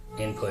its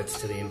inputs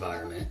to the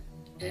environment,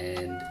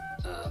 and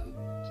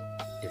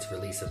its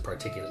release of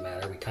particulate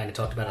matter. We kind of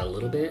talked about it a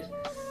little bit,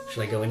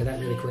 Should I go into that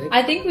really quick?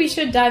 I think we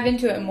should dive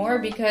into it more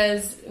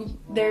because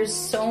there's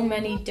so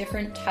many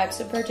different types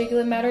of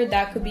particulate matter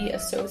that could be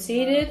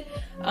associated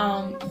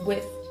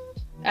with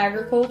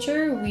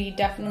agriculture. We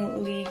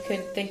definitely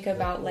could think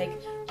about like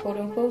quote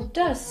unquote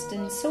dust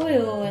and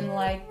soil and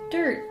like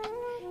dirt.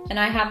 And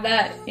I have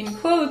that in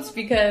quotes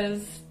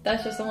because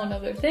that's just a whole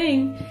other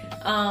thing.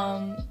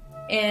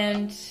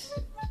 And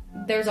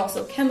there's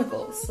also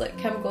chemicals, like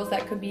chemicals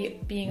that could be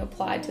being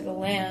applied to the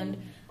land,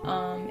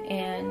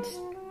 and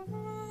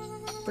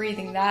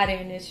breathing that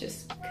in is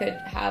just could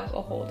have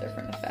a whole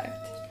different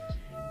effect.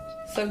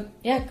 So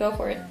yeah, go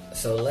for it.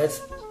 So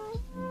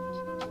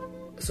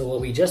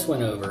what we just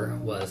went over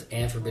was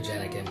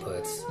anthropogenic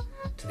inputs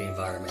to the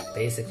environment,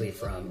 basically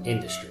from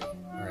industry,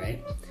 all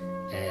right?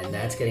 And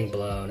that's getting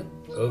blown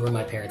over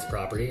my parents'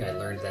 property. I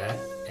learned that,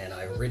 and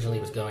I originally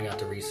was going out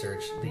to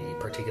research the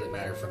particulate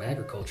matter from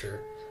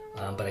agriculture,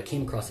 but I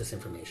came across this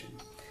information.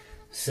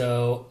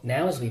 So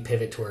now as we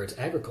pivot towards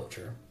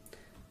agriculture,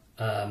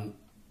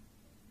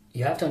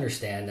 you have to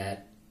understand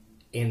that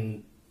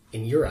in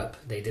Europe,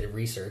 they did a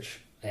research,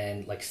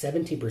 and like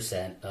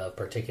 70% of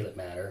particulate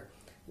matter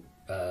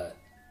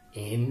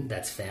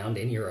that's found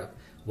in Europe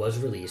was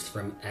released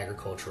from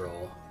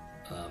agricultural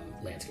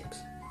landscapes.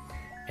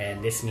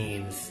 And this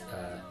means,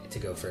 to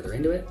go further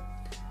into it,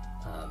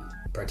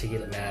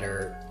 particulate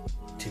matter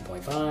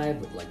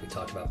 2.5, like we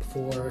talked about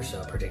before,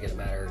 so particulate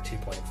matter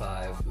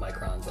 2.5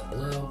 microns and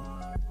below.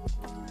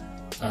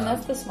 And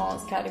that's the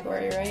smallest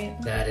category, right?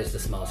 That is the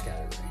smallest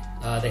category.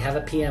 They have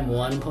a PM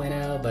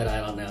 1.0, but I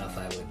don't know if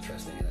I would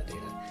trust any of that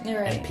data.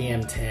 Right. And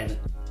PM 10,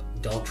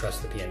 don't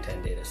trust the PM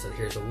 10 data. So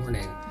here's a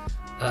warning.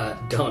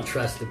 Don't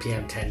trust the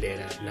PM 10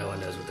 data. No one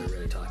knows what they're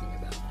really talking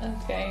about.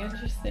 Okay,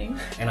 interesting.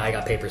 And I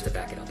got papers to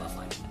back it up. I'll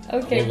find it.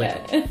 Okay,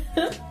 good.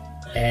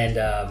 And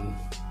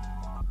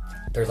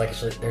there's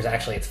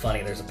actually, it's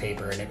funny, there's a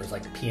paper and it was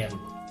like PM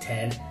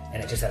 10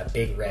 and it just had a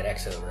big red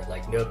X over it.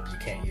 Like, nope, you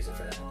can't use it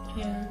for that.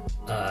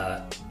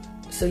 Yeah.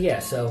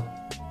 So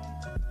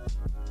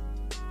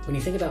when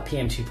you think about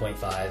PM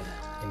 2.5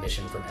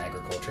 emission from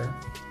agriculture,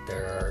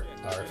 there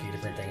are a few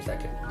different things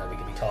that we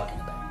could be talking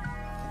about.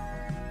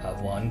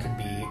 One could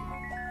be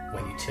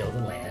when you till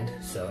the land.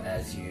 So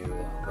as you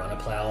run a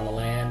plow on the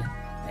land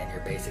and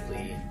you're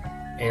basically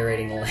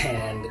aerating the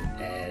land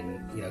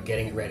and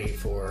getting it ready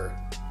for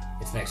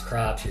its next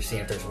crops, you're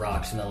seeing if there's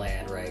rocks in the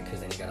land, right? Because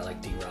then you gotta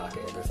like de-rock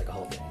it. There's like a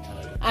whole thing.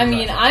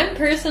 I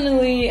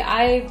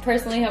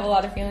personally have a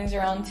lot of feelings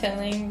around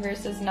tilling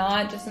versus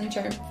not, just in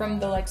terms from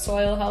the like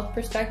soil health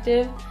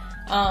perspective.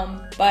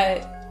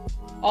 But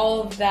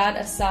all of that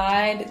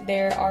aside,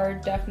 there are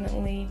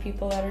definitely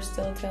people that are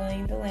still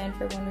tilling the land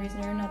for one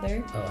reason or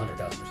another. Oh,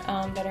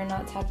 100,000%. That are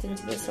not tapped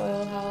into the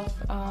soil health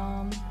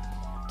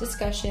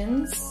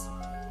discussions.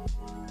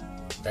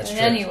 That's true.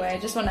 Anyway,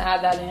 just want to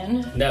add that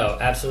in. No,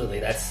 absolutely.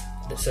 That's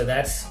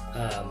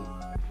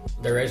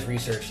there is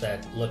research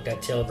that looked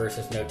at till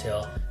versus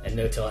no-till, and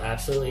no-till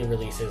absolutely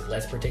releases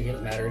less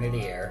particulate matter into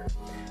the air.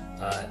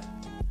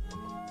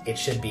 It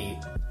should be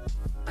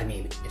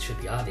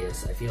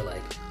obvious, I feel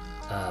like,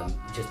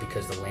 just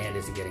because the land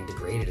isn't getting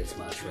degraded as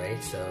much,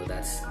 right? So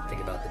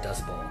think about the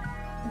Dust Bowl.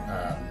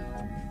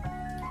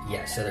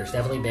 So there's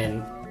definitely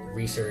been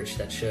research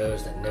that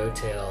shows that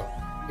no-till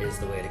is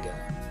the way to go.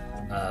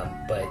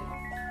 But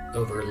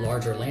over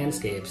larger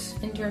landscapes,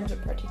 in terms of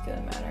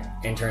particulate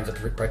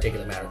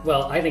matter.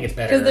 Well, I think it's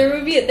better because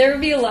there would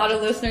be a lot of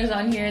listeners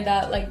on here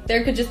that like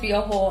there could just be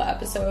a whole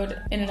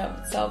episode in and of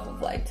itself of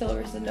like till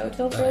versus no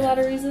till for a lot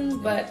of reasons.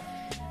 But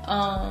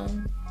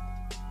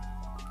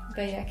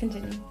yeah,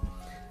 continue.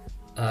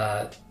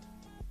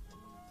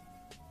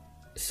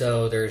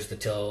 So there's the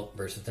till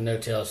versus the no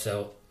till.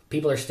 So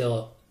people are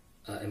still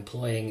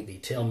employing the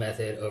till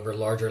method over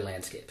larger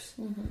landscapes.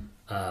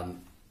 Mm-hmm.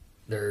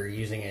 They're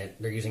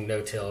using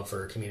no-till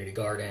for community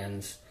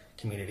gardens,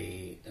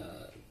 community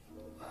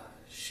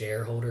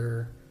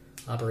shareholder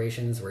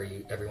operations where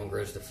everyone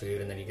grows the food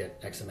and then you get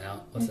X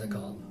amount. What's that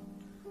called?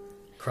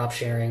 Crop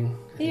sharing?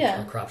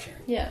 Crop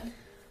sharing. Yeah.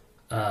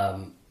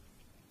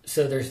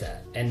 So there's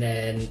that. And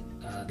then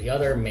the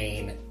other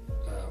main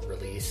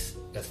release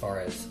as far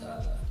as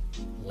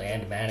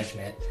land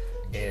management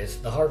is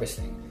the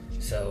harvesting.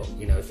 So,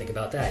 think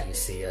about that. You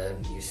see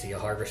a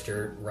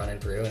harvester running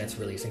through and it's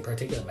releasing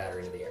particulate matter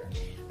into the air.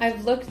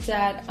 I've looked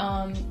at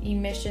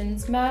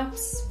emissions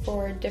maps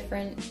for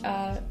different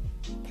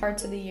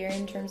parts of the year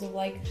in terms of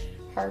like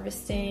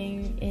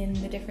harvesting in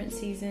the different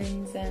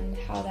seasons and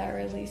how that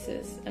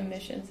releases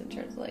emissions in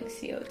terms of like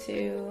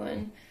CO2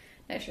 and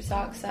nitrous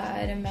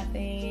oxide and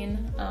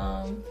methane.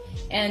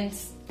 And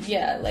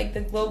yeah, like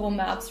the global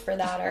maps for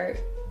that are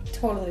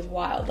totally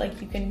wild.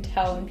 Like you can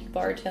tell when people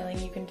are tilling,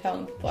 you can tell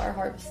when people are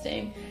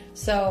harvesting.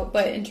 So,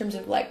 but in terms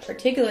of like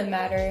particulate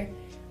matter,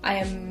 I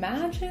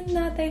imagine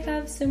that they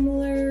have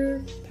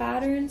similar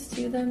patterns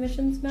to the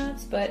emissions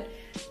maps, but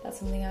that's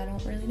something I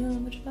don't really know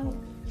much about.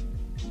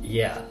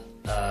 Yeah,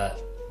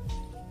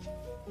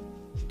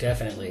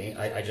 definitely.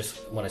 I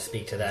just want to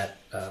speak to that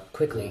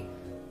quickly.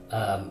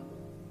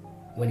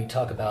 When you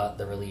talk about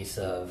the release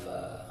of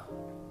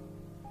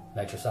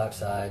nitrous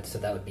oxide, so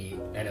that would be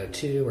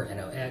NO2 or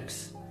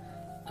NOx,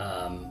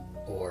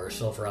 or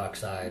sulfur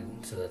oxide,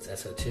 so that's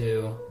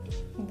SO2.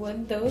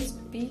 Would those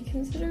be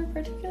considered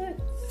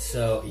particulates?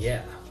 So,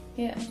 yeah.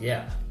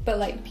 Yeah. But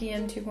like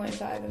PM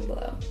 2.5 and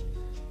below.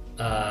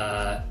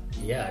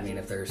 Yeah, I mean,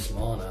 if they're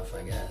small enough,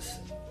 I guess.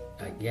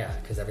 Yeah,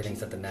 because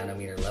everything's at the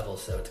nanometer level,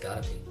 so it's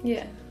gotta be.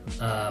 Yeah.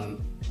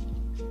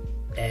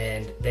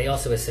 And they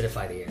also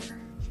acidify the air.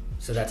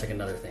 So that's like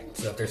another thing.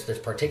 So if there's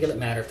particulate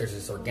matter, if there's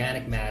this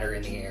organic matter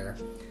in the air,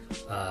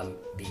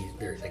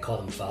 they call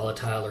them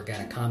volatile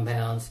organic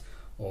compounds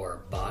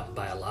or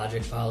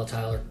biologic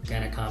volatile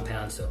organic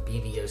compounds, so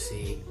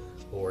BVOC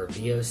or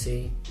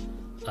VOC.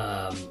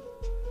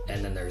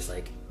 And then there's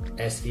like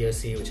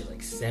SVOC, which is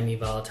like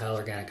semi-volatile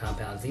organic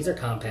compounds. These are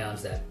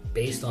compounds that,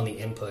 based on the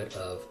input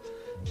of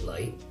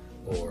light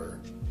or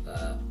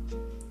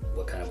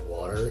what kind of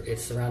water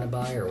it's surrounded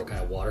by, or what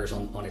kind of water is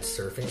on its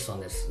surface, on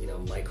this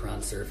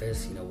micron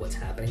surface, what's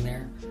happening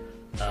there,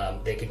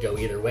 they could go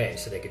either way.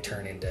 So they could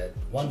turn into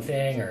one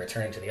thing or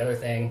turn into the other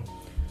thing.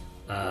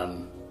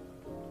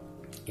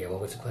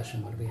 What was the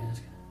question? What did we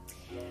ask?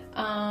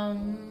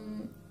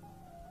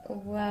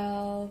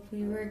 Well,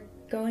 we were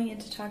going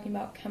into talking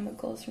about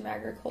chemicals from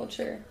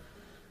agriculture.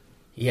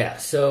 Yeah,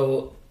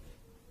 so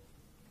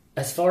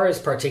as far as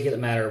particulate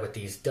matter with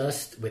these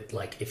dust, with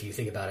like, if you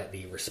think about it,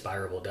 the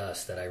respirable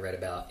dust that I read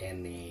about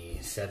in the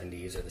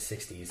 70s or the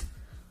 60s,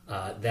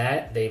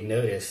 that they've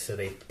noticed, so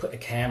they put a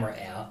camera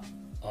out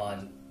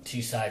on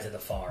two sides of the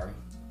farm,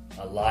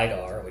 a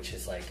LiDAR, which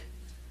is like,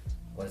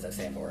 what does that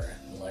stand for?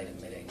 Light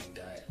emitting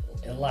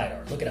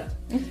LiDAR, look it up.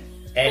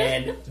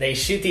 And they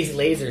shoot these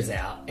lasers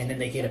out, and then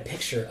they get a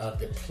picture of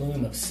the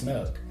plume of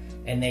smoke.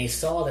 And they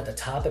saw that the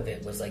top of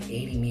it was like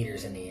 80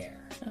 meters in the air.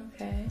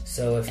 Okay.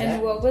 So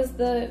what was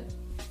the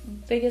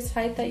biggest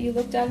height that you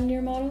looked at in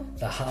your model?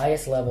 The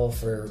highest level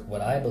for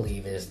what I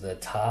believe is the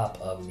top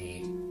of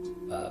the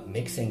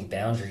mixing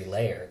boundary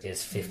layer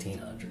is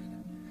 1,500.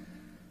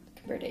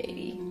 Compared to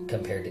 80.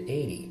 Compared to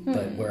 80.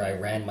 But where I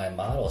ran my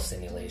model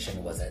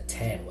simulation was at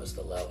 10 was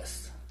the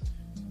lowest.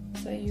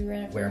 So you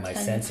ran it where from my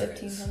 10 sensor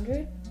to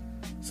 1,500?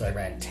 So I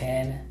ran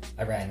 10.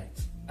 I ran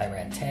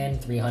 10,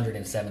 300,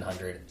 and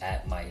 700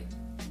 at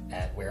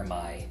where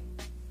my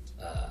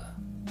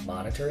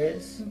monitor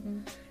is. Mm-hmm.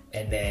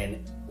 And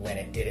then when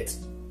it did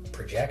its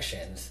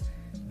projections,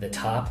 the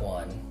top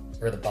one,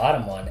 or the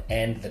bottom one,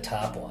 and the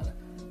top one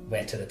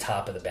went to the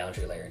top of the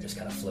boundary layer and just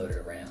kind of floated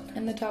around.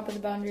 And the top of the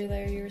boundary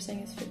layer you were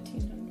saying is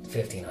 1,500?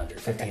 1,500,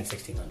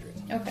 1,600.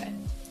 Okay.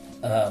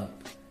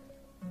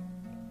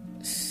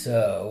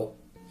 So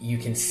you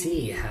can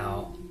see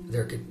how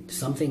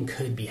something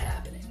could be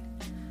happening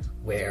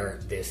where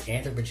this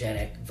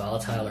anthropogenic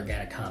volatile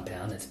organic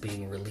compound that's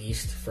being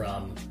released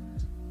from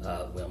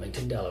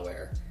Wilmington,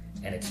 Delaware,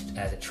 and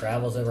as it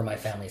travels over my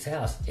family's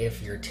house,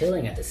 if you're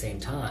tilling at the same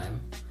time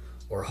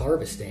or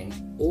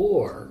harvesting,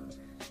 or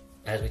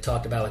as we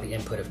talked about with the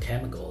input of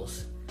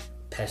chemicals,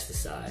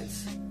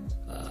 pesticides,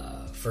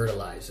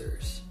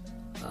 fertilizers,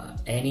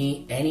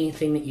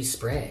 anything that you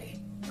spray,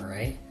 all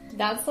right?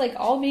 That's like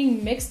all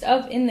being mixed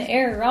up in the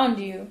air around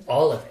you.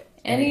 All of it.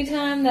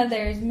 Anytime that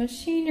there's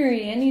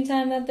machinery,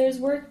 anytime that there's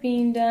work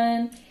being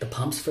done. The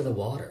pumps for the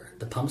water,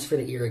 the pumps for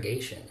the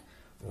irrigation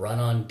run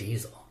on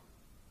diesel.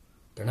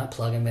 They're not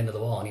plugging them into the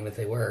wall, and even if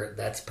they were,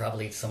 that's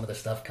probably some of the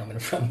stuff coming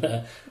from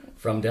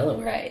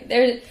Delaware.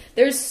 Right.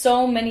 There's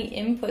so many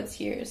inputs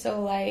here.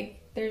 So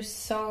like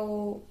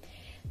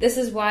this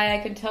is why I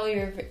could tell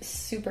you're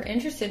super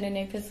interested in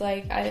it, because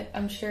like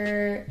I'm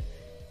sure,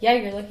 yeah,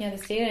 you're looking at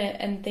this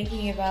data and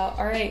thinking about,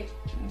 all right,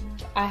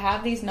 I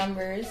have these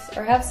numbers,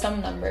 or have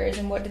some numbers,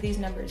 and what do these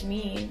numbers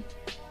mean?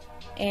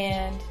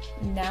 And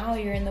now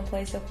you're in the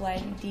place of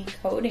like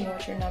decoding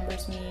what your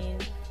numbers mean.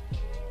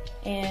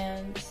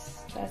 And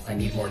I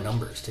need more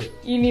numbers too.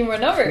 You need more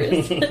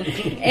numbers.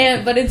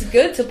 But it's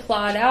good to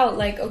plot out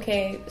like,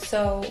 okay,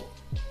 so,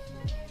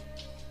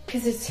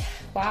 because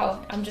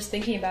I'm just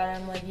thinking about it.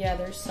 I'm like, yeah,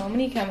 there's so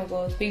many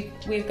chemicals.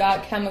 We've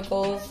got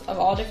chemicals of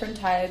all different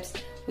types.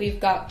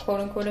 We've got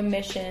quote-unquote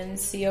emissions,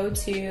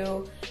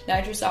 CO2,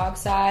 nitrous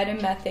oxide,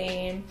 and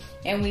methane.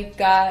 And we've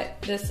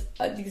got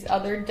these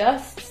other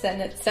dusts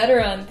and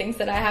etc. and things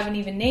that I haven't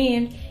even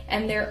named.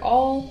 And they're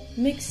all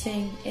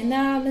mixing in the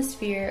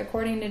atmosphere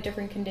according to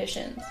different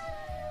conditions.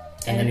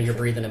 And then you're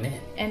breathing them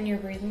in. And you're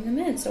breathing them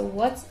in. So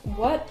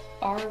what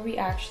are we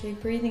actually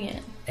breathing in?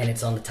 And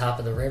it's on the top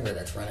of the river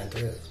that's running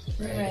through.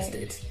 Right?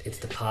 It's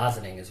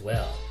depositing as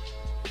well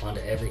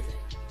onto everything.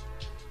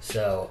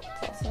 So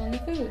it's also on the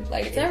food.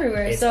 Like it's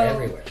everywhere. It's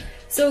everywhere.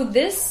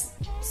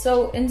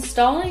 So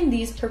installing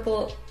these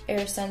purple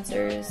air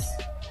sensors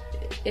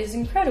is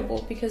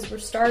incredible, because we're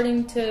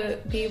starting to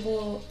be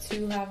able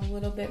to have a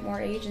little bit more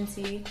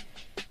agency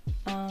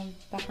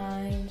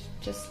behind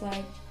just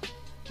like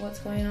what's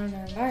going on in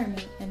our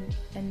environment,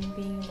 and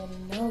being able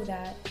to know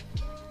that.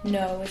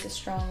 Know is a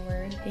strong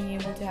word. Being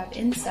able to have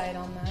insight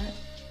on that.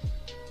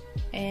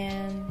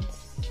 And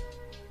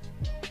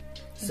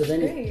so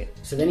then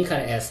you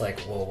kind of ask like,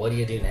 well, what do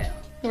you do now?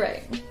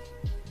 Right.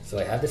 So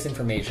I have this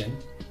information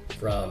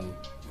from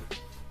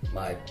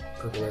my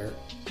purple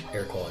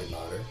air quality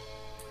monitor.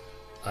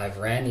 I've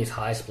ran these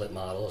high split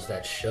models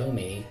that show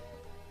me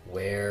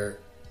where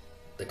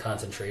the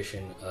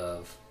concentration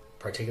of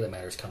particulate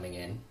matter is coming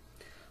in.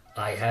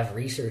 I have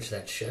research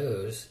that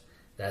shows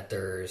that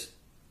there's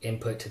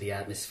input to the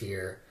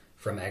atmosphere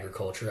from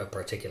agriculture of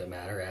particulate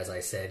matter. As I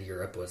said,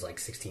 Europe was like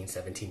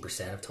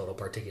 16-17% of total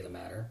particulate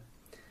matter.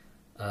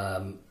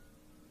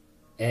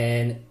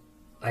 And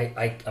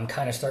I'm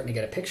kind of starting to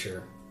get a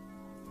picture.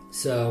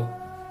 So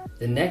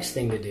the next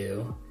thing to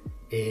do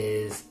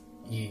is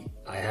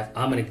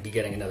I'm going to be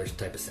getting another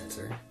type of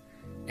sensor,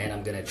 and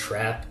I'm going to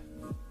trap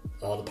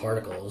all the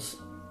particles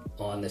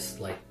on this,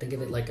 like, think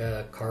of it like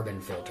a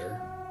carbon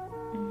filter,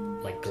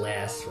 like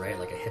glass, right?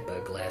 Like a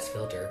HEPA glass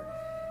filter.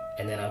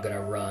 And then I'm going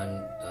to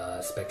run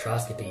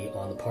spectroscopy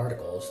on the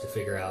particles to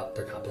figure out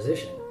their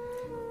composition.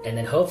 And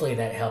then hopefully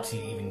that helps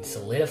you even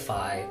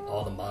solidify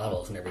all the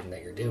models and everything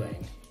that you're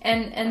doing.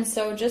 And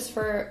so just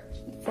for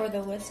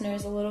the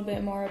listeners, a little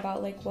bit more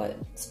about like what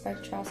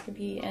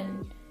spectroscopy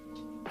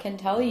can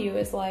tell you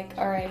is like,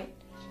 all right,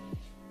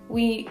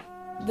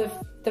 the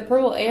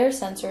purple air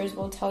sensors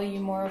will tell you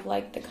more of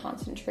like the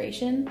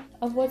concentration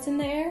of what's in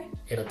the air.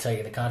 It'll tell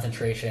you the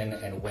concentration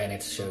and when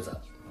it shows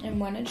up.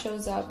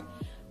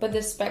 But the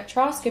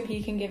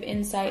spectroscopy can give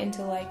insight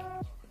into like,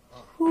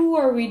 who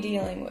are we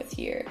dealing with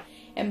here?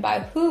 And by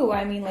who,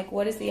 I mean like,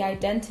 what is the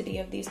identity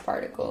of these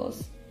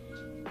particles?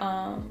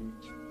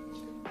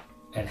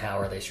 And how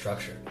are they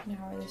structured?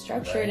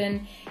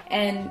 Right.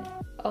 And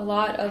a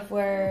lot of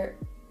where,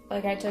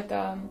 like, I took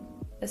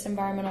this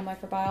environmental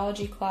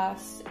microbiology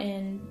class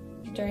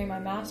during my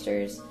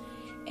master's,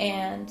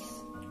 and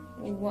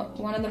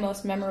one of the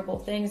most memorable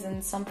things,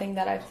 and something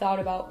that I've thought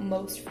about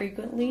most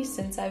frequently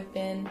since I've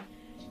been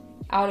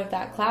out of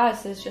that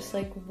class, is just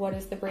like, what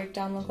does the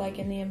breakdown look like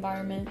in the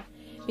environment?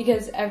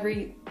 Because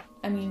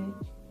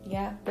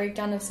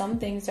breakdown of some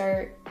things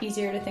are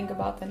easier to think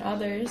about than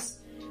others.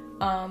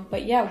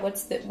 But yeah,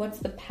 what's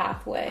the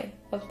pathway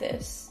of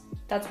this?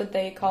 That's what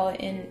they call it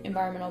in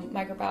environmental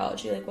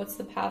microbiology. Like, what's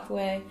the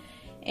pathway,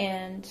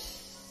 and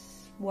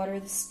what are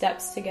the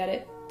steps to get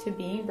it to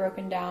being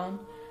broken down?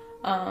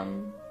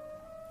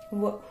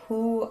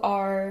 Who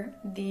are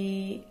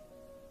the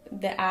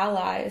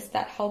allies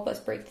that help us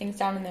break things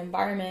down in the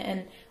environment?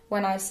 And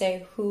when I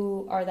say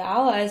who are the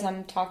allies,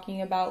 I'm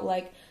talking about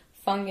like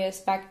fungus,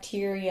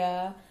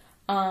 bacteria,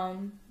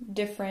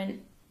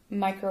 different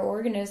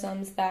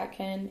microorganisms that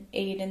can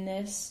aid in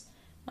this.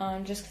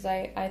 Just because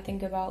I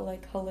think about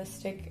like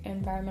holistic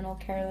environmental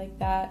care like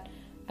that,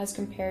 as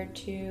compared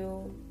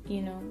to,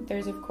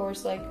 there's of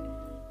course like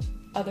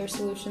other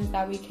solutions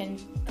that we can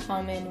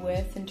come in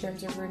with in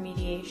terms of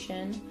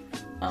remediation,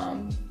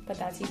 but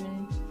that's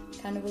even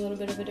kind of a little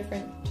bit of a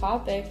different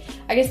topic.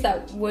 I guess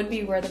that would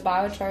be where the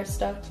biochar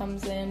stuff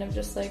comes in, of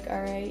just like,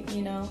 all right,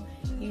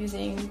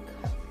 using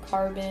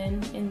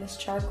carbon in this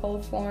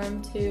charcoal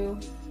form to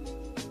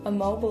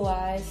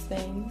immobilize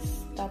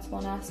things. That's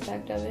one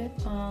aspect of it.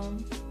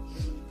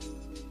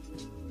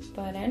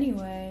 But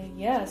anyway,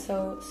 yeah,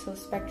 so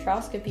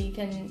spectroscopy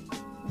can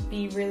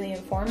be really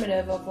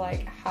informative of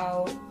like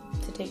how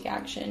to take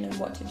action and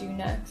what to do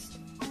next.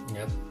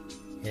 Yep.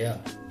 Yeah,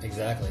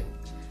 exactly.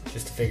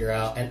 Just to figure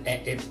out, and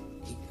it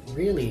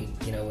really,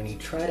 when you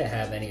try to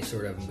have any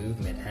sort of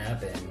movement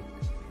happen,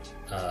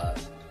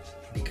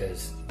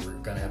 because we're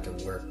going to have to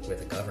work with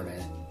the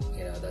government,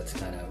 that's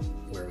kind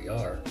of where we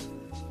are.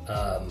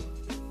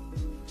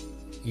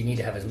 You need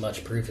to have as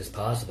much proof as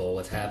possible.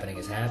 What's happening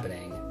is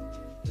happening.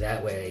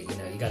 That way,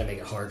 you got to make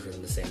it hard for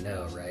them to say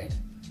no, right?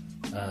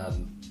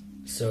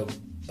 So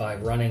by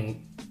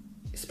running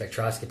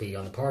spectroscopy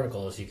on the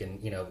particles, you can,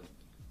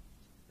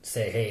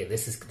 say, hey,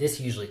 this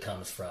usually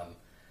comes from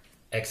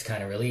X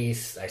kind of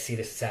release. I see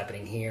this is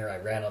happening here. I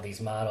ran all these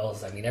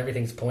models. I mean,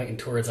 everything's pointing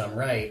towards I'm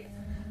right.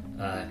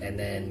 And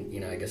then,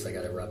 I guess I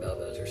got to rub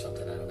elbows or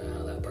something. I don't know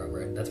how that part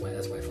works. That's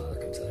my father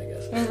comes in, I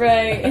guess.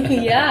 Right.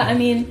 Yeah. I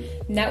mean,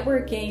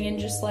 networking and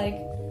just like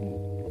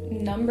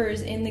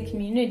numbers in the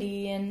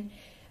community, and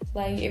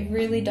like it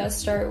really does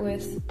start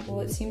with,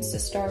 it seems to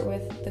start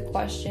with the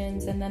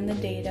questions, and then the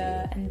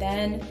data, and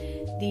then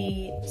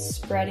the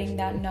spreading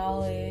that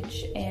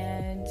knowledge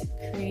and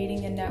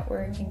creating a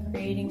network and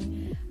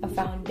creating a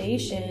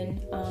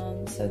foundation,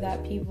 so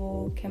that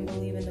people can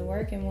believe in the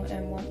work and want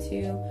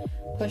to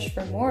push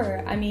for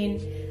more. I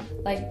mean,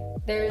 like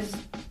there's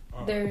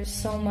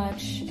so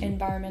much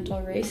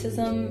environmental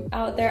racism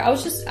out there. I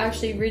was just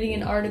actually reading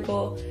an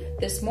article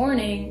this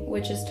morning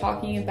which is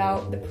talking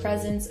about the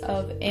presence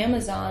of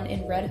Amazon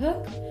in Red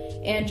Hook,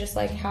 and just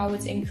like how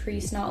it's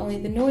increased not only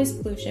the noise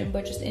pollution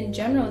but just in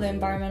general the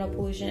environmental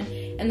pollution.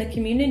 And the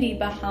community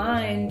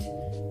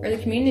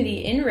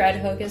in Red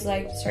Hook is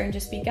like starting to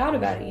speak out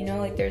about it.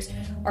 Like there's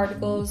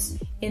articles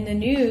in the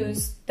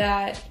news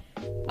that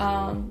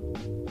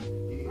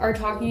are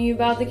talking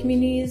about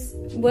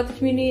what the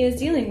community is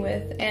dealing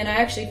with. And I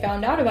actually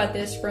found out about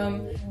this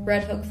from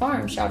Red Hook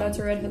Farms. Shout out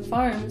to Red Hook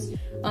Farms,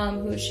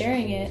 who is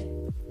sharing it,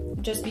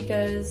 just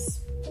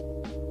because,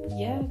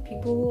 yeah,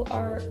 people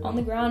are on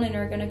the ground and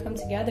are going to come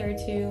together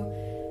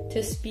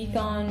to speak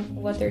on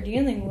what they're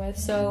dealing with.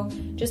 So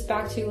just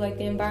back to like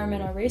the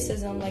environmental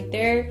racism, like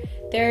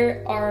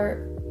there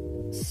are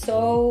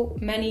so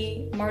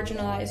many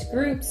marginalized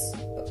groups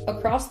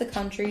across the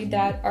country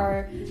that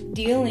are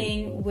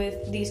dealing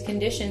with these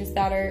conditions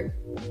that are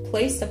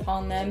placed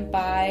upon them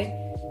by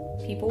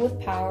people with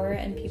power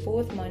and people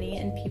with money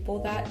and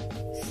people that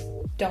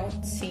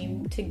don't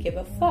seem to give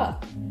a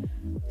fuck.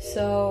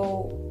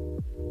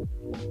 So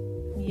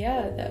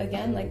yeah,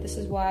 again, like this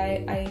is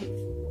why I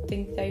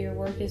think that your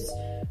work is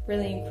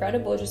really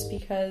incredible, just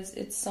because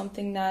it's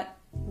something that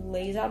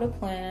lays out a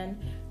plan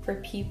for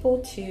people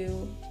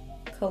to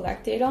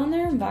collect data on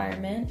their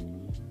environment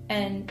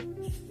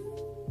and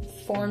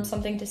form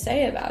something to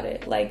say about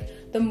it.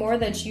 Like the more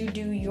that you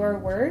do your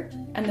work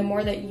and the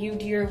more that you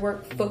do your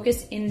work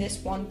focused in this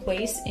one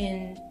place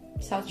in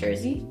South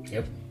Jersey,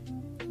 yep,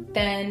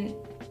 then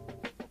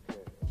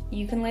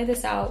you can lay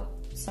this out.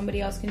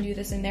 Somebody else can do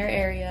this in their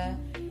area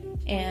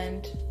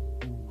and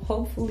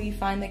hopefully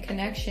find the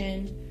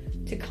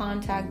connection to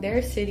contact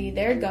their city,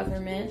 their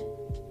government,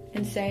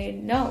 and say,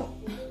 no,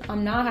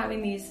 I'm not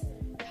having these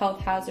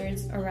health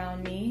hazards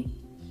around me.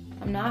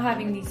 I'm not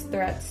having these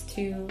threats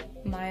to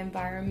my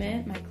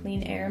environment, my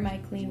clean air, my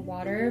clean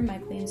water, my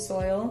clean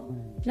soil.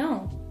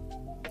 No.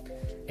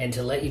 And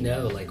to let you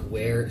know, like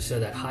so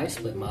that high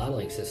split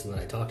modeling system that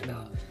I talked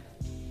about,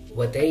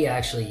 what they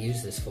actually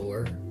use this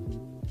for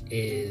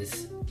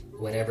is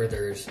whenever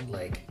there's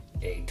like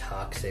a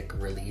toxic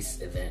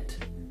release event.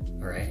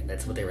 All right,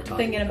 that's what they were talking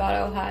Thinking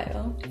about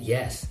Ohio.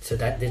 Yes, so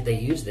that they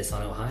use this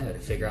on Ohio to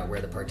figure out where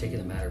the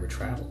particulate matter will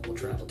travel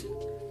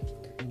to.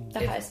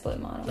 The high split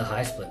model. The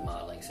high split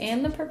modeling system.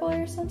 And the purple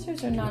air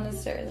sensors, or not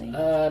necessarily?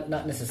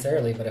 Not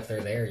necessarily, but if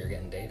they're there, you're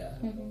getting data.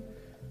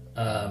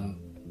 Mm-hmm.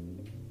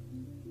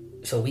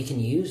 So we can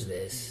use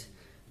this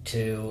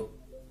to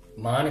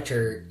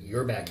monitor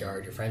your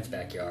backyard, your friend's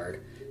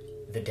backyard,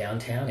 the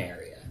downtown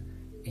area.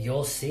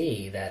 You'll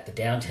see that the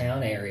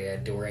downtown area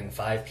during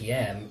 5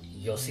 p.m.,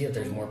 you'll see that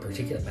there's more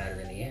particulate matter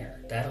in the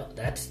air.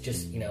 That's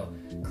just,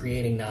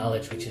 creating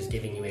knowledge, which is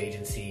giving you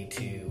agency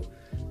to,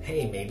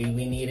 hey, maybe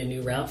we need a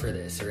new route for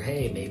this, or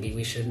hey, maybe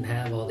we shouldn't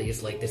have all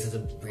these, like, this is a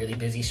really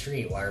busy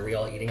street, why are we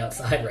all eating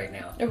outside right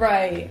now?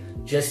 Right.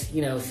 Just,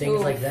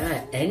 things like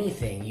that.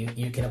 Anything.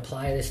 You can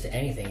apply this to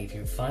anything. If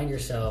you find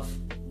yourself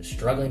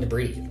struggling to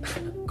breathe,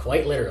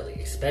 quite literally,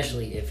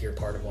 especially if you're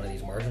part of one of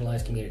these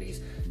marginalized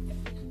communities,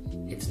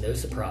 it's no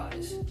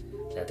surprise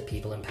that the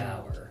people in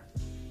power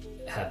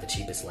have the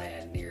cheapest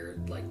land near,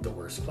 like, the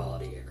worst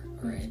quality air,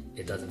 all right?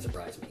 It doesn't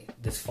surprise me.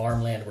 This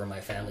farmland where my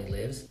family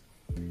lives,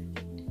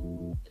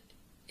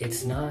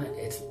 it's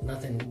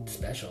nothing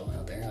special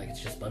out there. Like,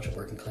 it's just a bunch of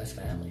working class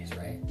families,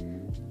 right?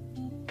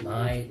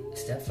 My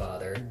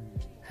stepfather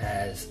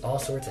has all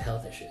sorts of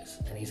health issues,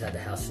 and he's had the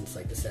house since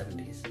like the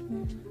 70s.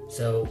 Mm-hmm.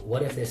 So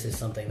what if this is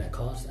something that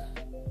caused that?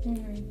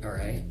 Mm-hmm. All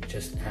right,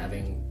 just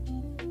having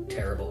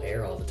terrible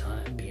air all the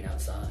time, being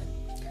outside,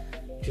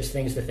 just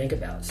things to think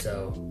about.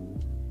 So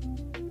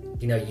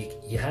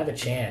you have a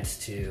chance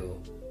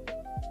to.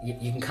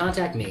 You can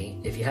contact me.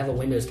 If you have a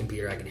Windows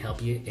computer, I can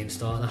help you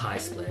install the high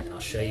split, and I'll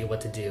show you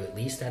what to do, at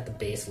least at the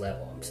base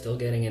level. I'm still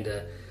getting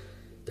into,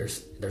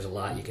 there's a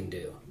lot you can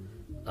do.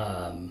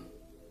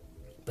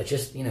 But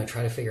just,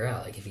 try to figure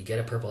out, like, if you get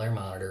a Purple Air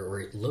monitor,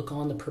 or look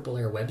on the Purple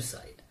Air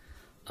website,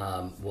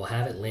 we'll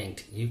have it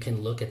linked. You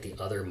can look at the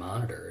other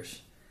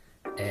monitors,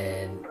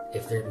 and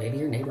if maybe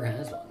your neighbor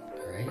has one,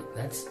 all right?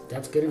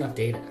 That's good enough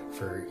data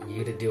for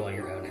you to do on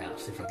your own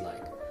house, if you'd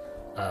like.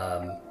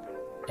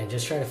 And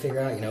just try to figure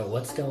out,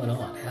 what's going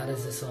on. How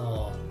does this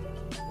all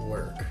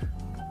work?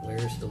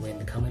 Where's the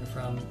wind coming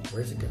from?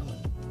 Where's it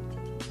going?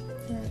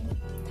 Right.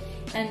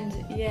 And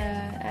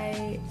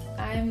yeah,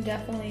 I'm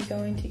definitely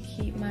going to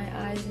keep my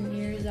eyes and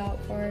ears out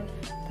for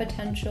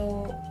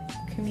potential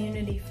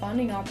community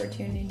funding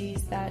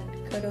opportunities that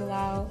could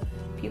allow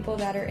people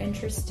that are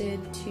interested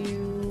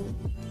to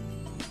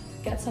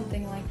get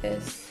something like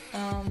this.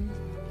 And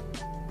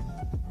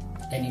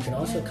you can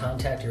also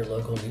contact your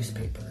local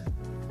newspaper.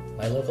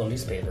 My local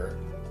newspaper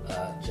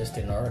just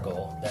did an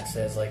article that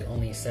says like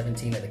only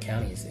 17 of the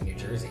counties in New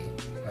Jersey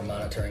are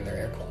monitoring their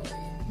air quality.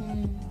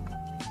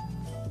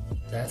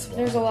 That's wild.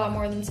 There's a lot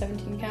more than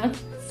 17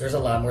 counties. There's a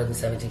lot more than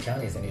 17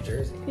 counties in New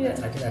Jersey. Yeah.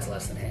 I think that's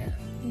less than half.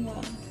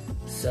 Wow.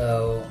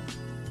 So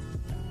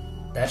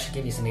that should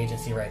give you some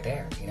agency right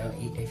there. If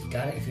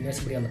you know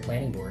somebody on the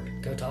planning board,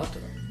 go talk to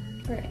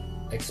them. Right.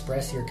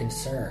 Express your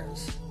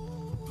concerns.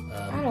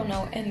 I don't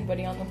know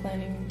anybody on the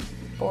planning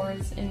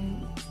boards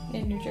in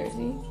New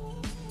Jersey.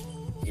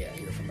 Yeah,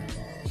 you're from that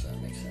mall, so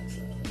that makes sense.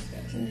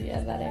 Yeah,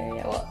 that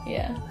area. Well,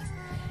 yeah.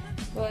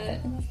 But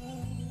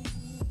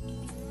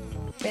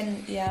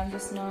then, yeah, I'm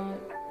just not.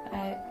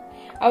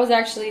 I was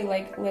actually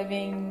like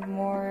living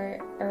more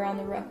around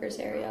the Rutgers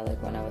area, like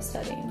when I was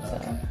studying.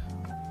 So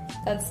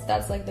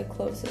that's like the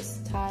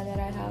closest tie that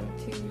I have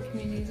to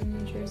communities in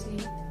New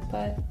Jersey.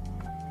 But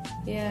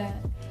yeah,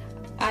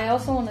 I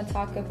also want to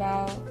talk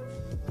about.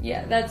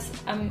 Yeah,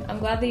 I'm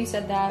glad that you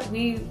said that.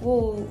 We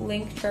will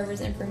link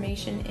Trevor's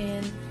information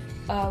in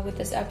with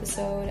this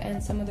episode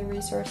and some of the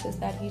resources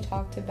that he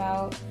talked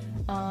about.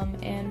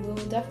 And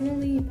we'll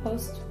definitely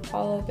post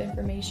follow-up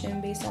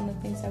information based on the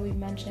things that we've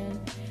mentioned.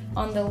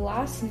 On the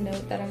last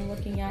note that I'm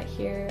looking at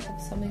here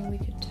of something we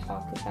could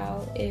talk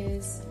about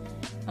is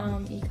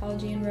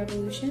ecology and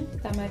revolution.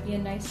 That might be a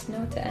nice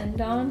note to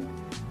end on.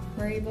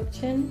 Murray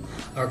Bookchin.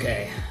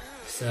 Okay,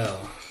 so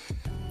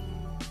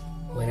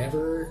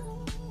whenever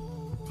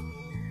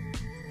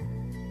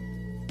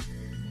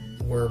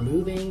we're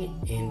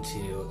moving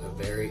into a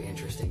very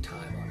interesting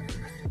time on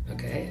Earth,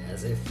 okay,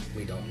 as if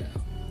we don't know.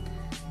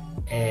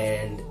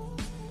 And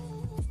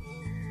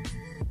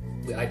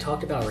I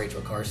talked about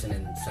Rachel Carson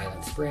in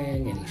Silent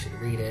Spring, and you should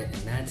read it,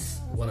 and that's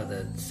one of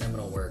the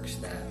seminal works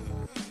that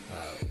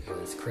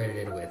was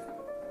credited with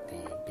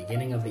the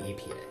beginning of the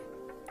EPA.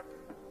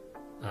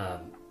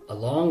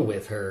 Along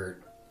with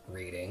her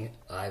reading,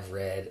 I've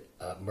read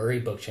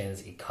Murray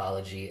Bookchin's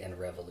Ecology and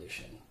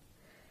Revolution.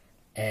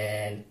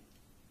 And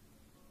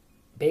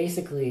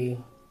basically,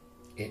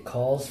 it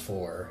calls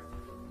for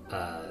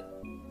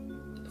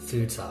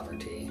food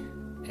sovereignty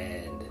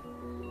and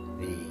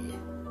the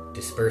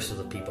dispersal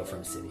of people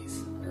from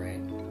cities, all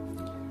right?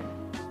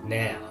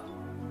 Now,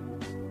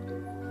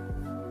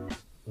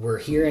 we're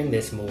hearing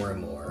this more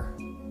and more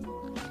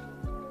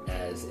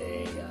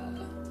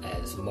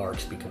as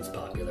Marx becomes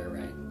popular,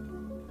 right?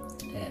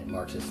 And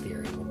Marx's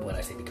theory, when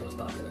I say becomes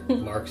popular,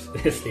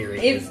 Marx's theory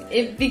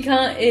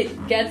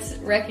it gets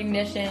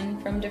recognition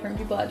from different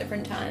people at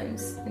different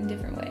times in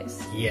different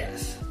ways.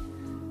 Yes,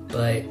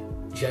 but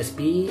just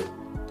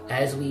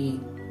as we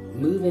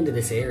move into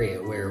this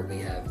area where we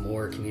have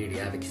more community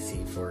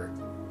advocacy for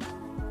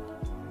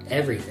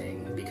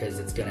everything, because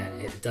if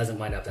it doesn't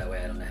wind up that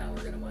way, I don't know how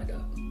we're going to wind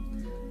up.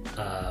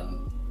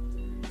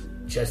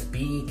 Just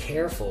be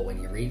careful when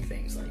you read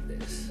things like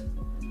this.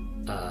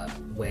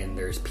 When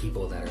there's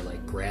people that are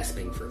like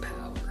grasping for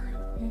power,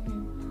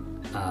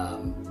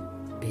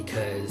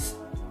 because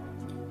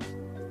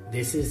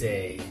this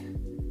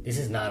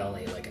is not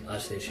only like an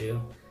us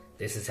issue.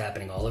 This is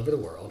happening all over the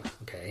world,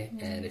 okay?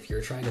 And if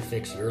you're trying to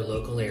fix your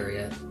local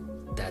area,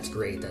 that's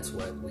great. That's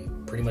what we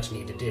pretty much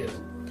need to do.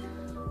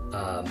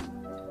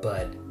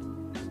 But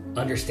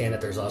understand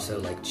that there's also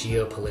like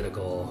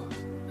geopolitical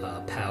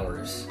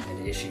powers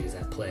and issues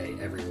at play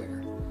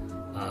everywhere.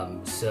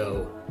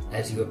 So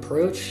as you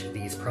approach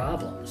these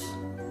problems,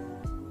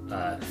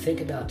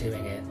 think about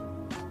doing it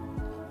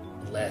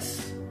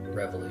less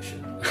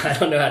revolution. I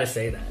don't know how to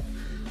say that,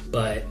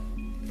 but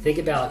think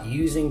about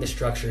using the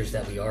structures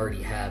that we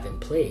already have in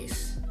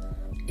place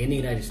in the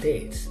United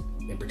States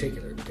in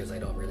particular, because I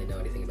don't really know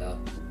anything about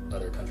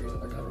other countries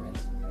and their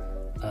governments.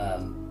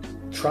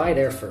 Try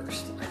there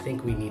first. I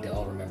think we need to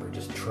all remember,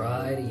 just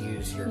try to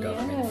use your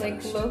government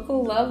first. Like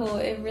local level.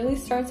 It really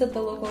starts at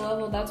the local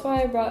level. That's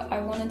why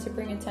I wanted to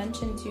bring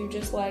attention to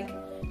just like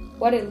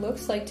what it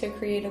looks like to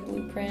create a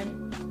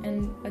blueprint.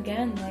 And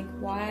again, like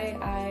why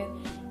I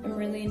am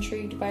really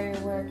intrigued by your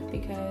work,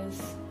 because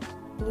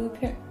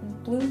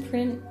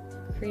blueprint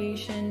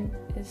creation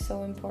is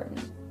so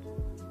important.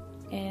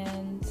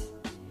 And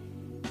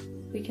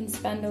we can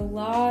spend a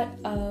lot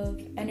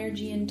of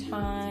energy and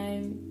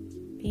time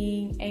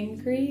being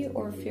angry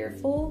or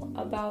fearful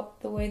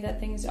about the way that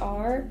things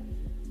are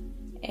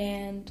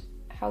and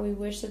how we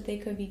wish that they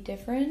could be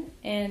different.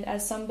 And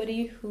as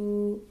somebody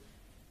who,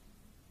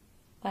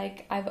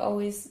 like, I've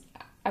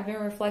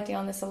been reflecting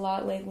on this a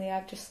lot lately.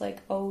 I've just like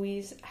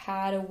always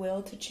had a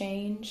will to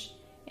change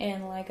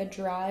and like a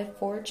drive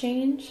for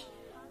change,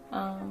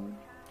 and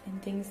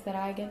things that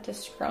I get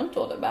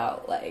disgruntled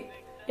about. Like,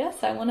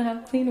 yes, I want to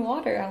have clean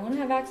water. I want to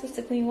have access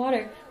to clean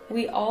water.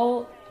 We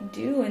all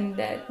do, and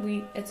that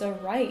it's a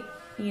right,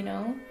 you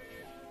know?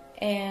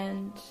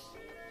 And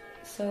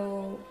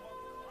so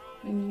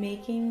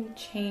making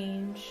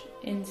change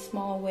in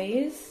small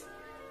ways,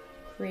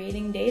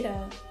 creating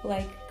data,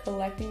 like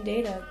collecting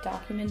data,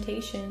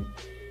 documentation,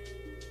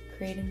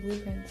 creating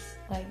blueprints,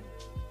 like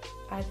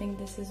I think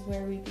this is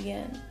where we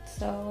begin.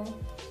 So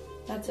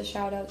that's a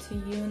shout out to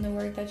you and the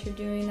work that you're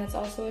doing. That's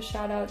also a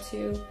shout out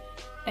to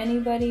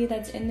anybody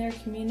that's in their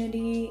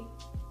community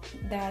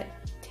that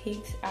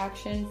takes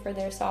action for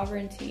their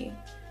sovereignty.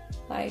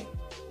 Like,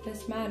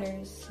 this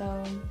matters.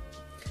 So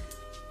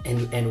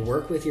and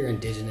work with your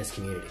indigenous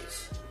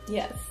communities.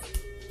 Yes,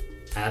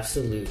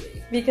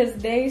 absolutely, because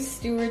they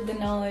steward the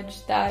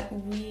knowledge that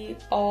we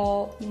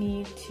all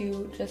need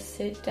to just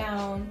sit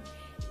down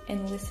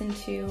and listen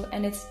to.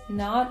 And it's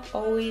not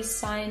always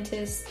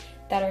scientists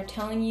that are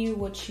telling you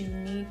what you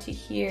need to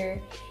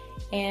hear.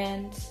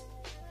 And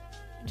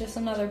just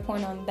another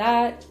point on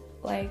that,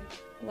 like,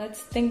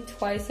 let's think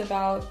twice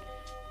about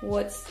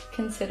what's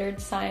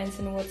considered science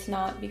and what's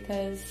not,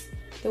 because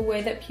the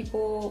way that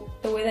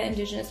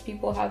indigenous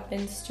people have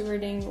been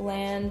stewarding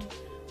land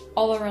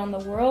all around the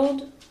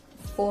world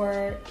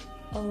for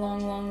a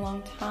long, long,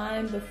 long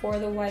time before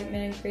the white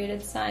man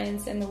created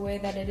science in the way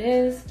that it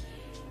is,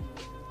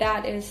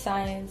 that is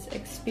science.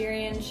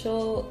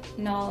 Experiential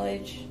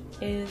knowledge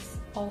is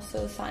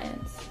also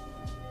science.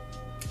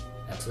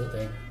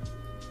 Absolutely.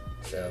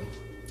 So,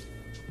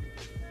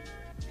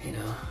 you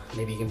know,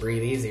 maybe you can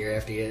breathe easier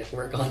after you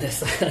work on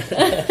this.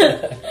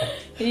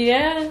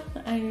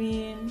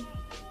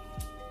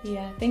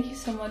 Yeah, thank you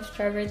so much,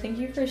 Trevor. Thank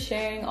you for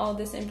sharing all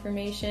this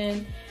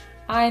information.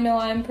 I know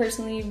I'm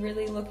personally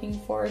really looking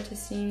forward to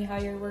seeing how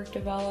your work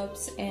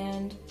develops,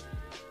 and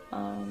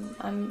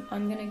I'm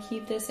gonna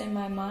keep this in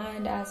my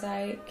mind as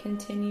I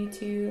continue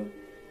to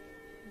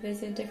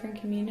visit different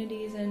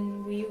communities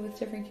and weave with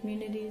different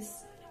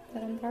communities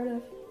that I'm part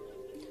of.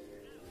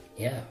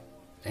 Yeah,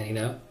 and you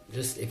know,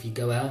 just if you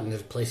go out and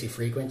there's a place you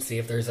frequent, see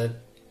if there's a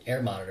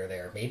air monitor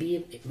there.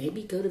 Maybe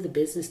go to the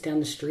business down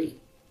the street.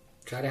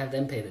 Try to have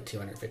them pay the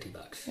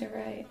 $250. You're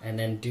right. And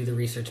then do the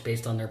research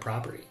based on their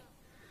property.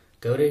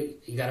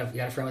 You got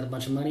a friend with a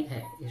bunch of money?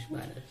 Hey, you should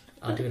buy it.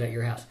 I'll do it at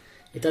your house.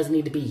 It doesn't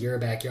need to be your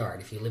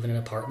backyard. If you live in an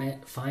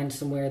apartment, find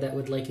somewhere that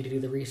would like you to do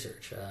the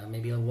research.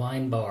 Maybe a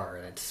wine bar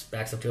that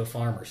backs up to a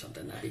farm or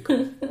something. That'd be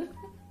cool.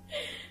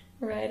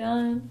 Right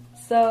on.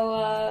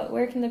 So,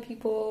 where can the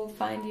people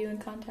find you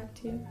and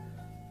contact you?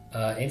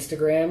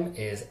 Instagram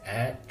is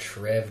at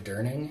Trev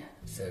Durning,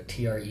 so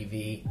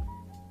TrevDurning,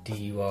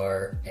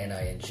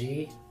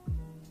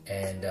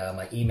 and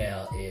my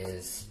email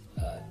is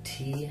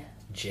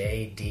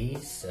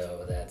TJD,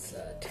 so that's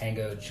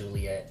Tango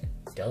Juliet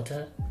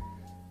Delta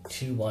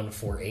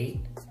 2148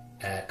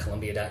 at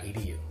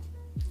columbia.edu.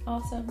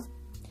 Awesome.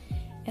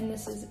 And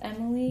this is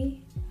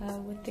Emily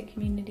with the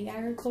Community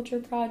Agriculture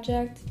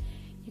Project.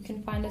 You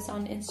can find us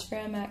on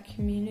Instagram at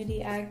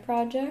Community Ag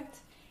Project,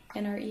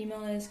 and our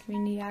email is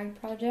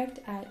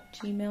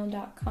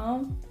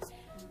communityagproject@gmail.com.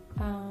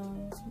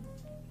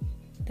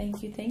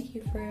 Thank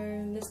you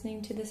for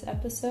listening to this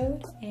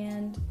episode,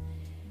 and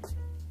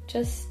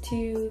just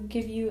to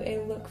give you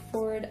a look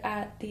forward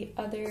at the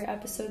other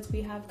episodes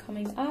we have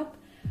coming up,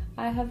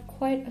 I have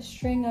quite a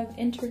string of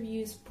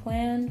interviews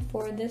planned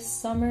for this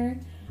summer.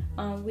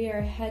 We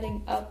are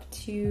heading up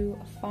to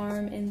a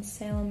farm in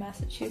Salem,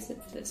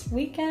 Massachusetts this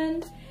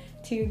weekend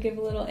to give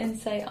a little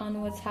insight on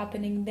what's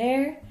happening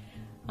there.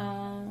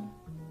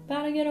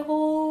 About to get a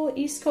whole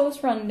East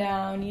Coast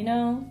rundown, you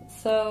know?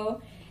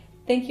 So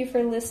thank you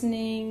for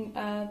listening.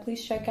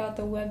 Please check out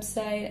the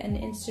website and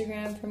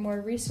Instagram for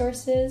more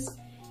resources,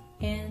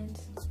 and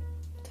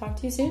talk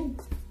to you soon.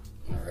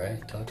 All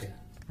right, talk to you.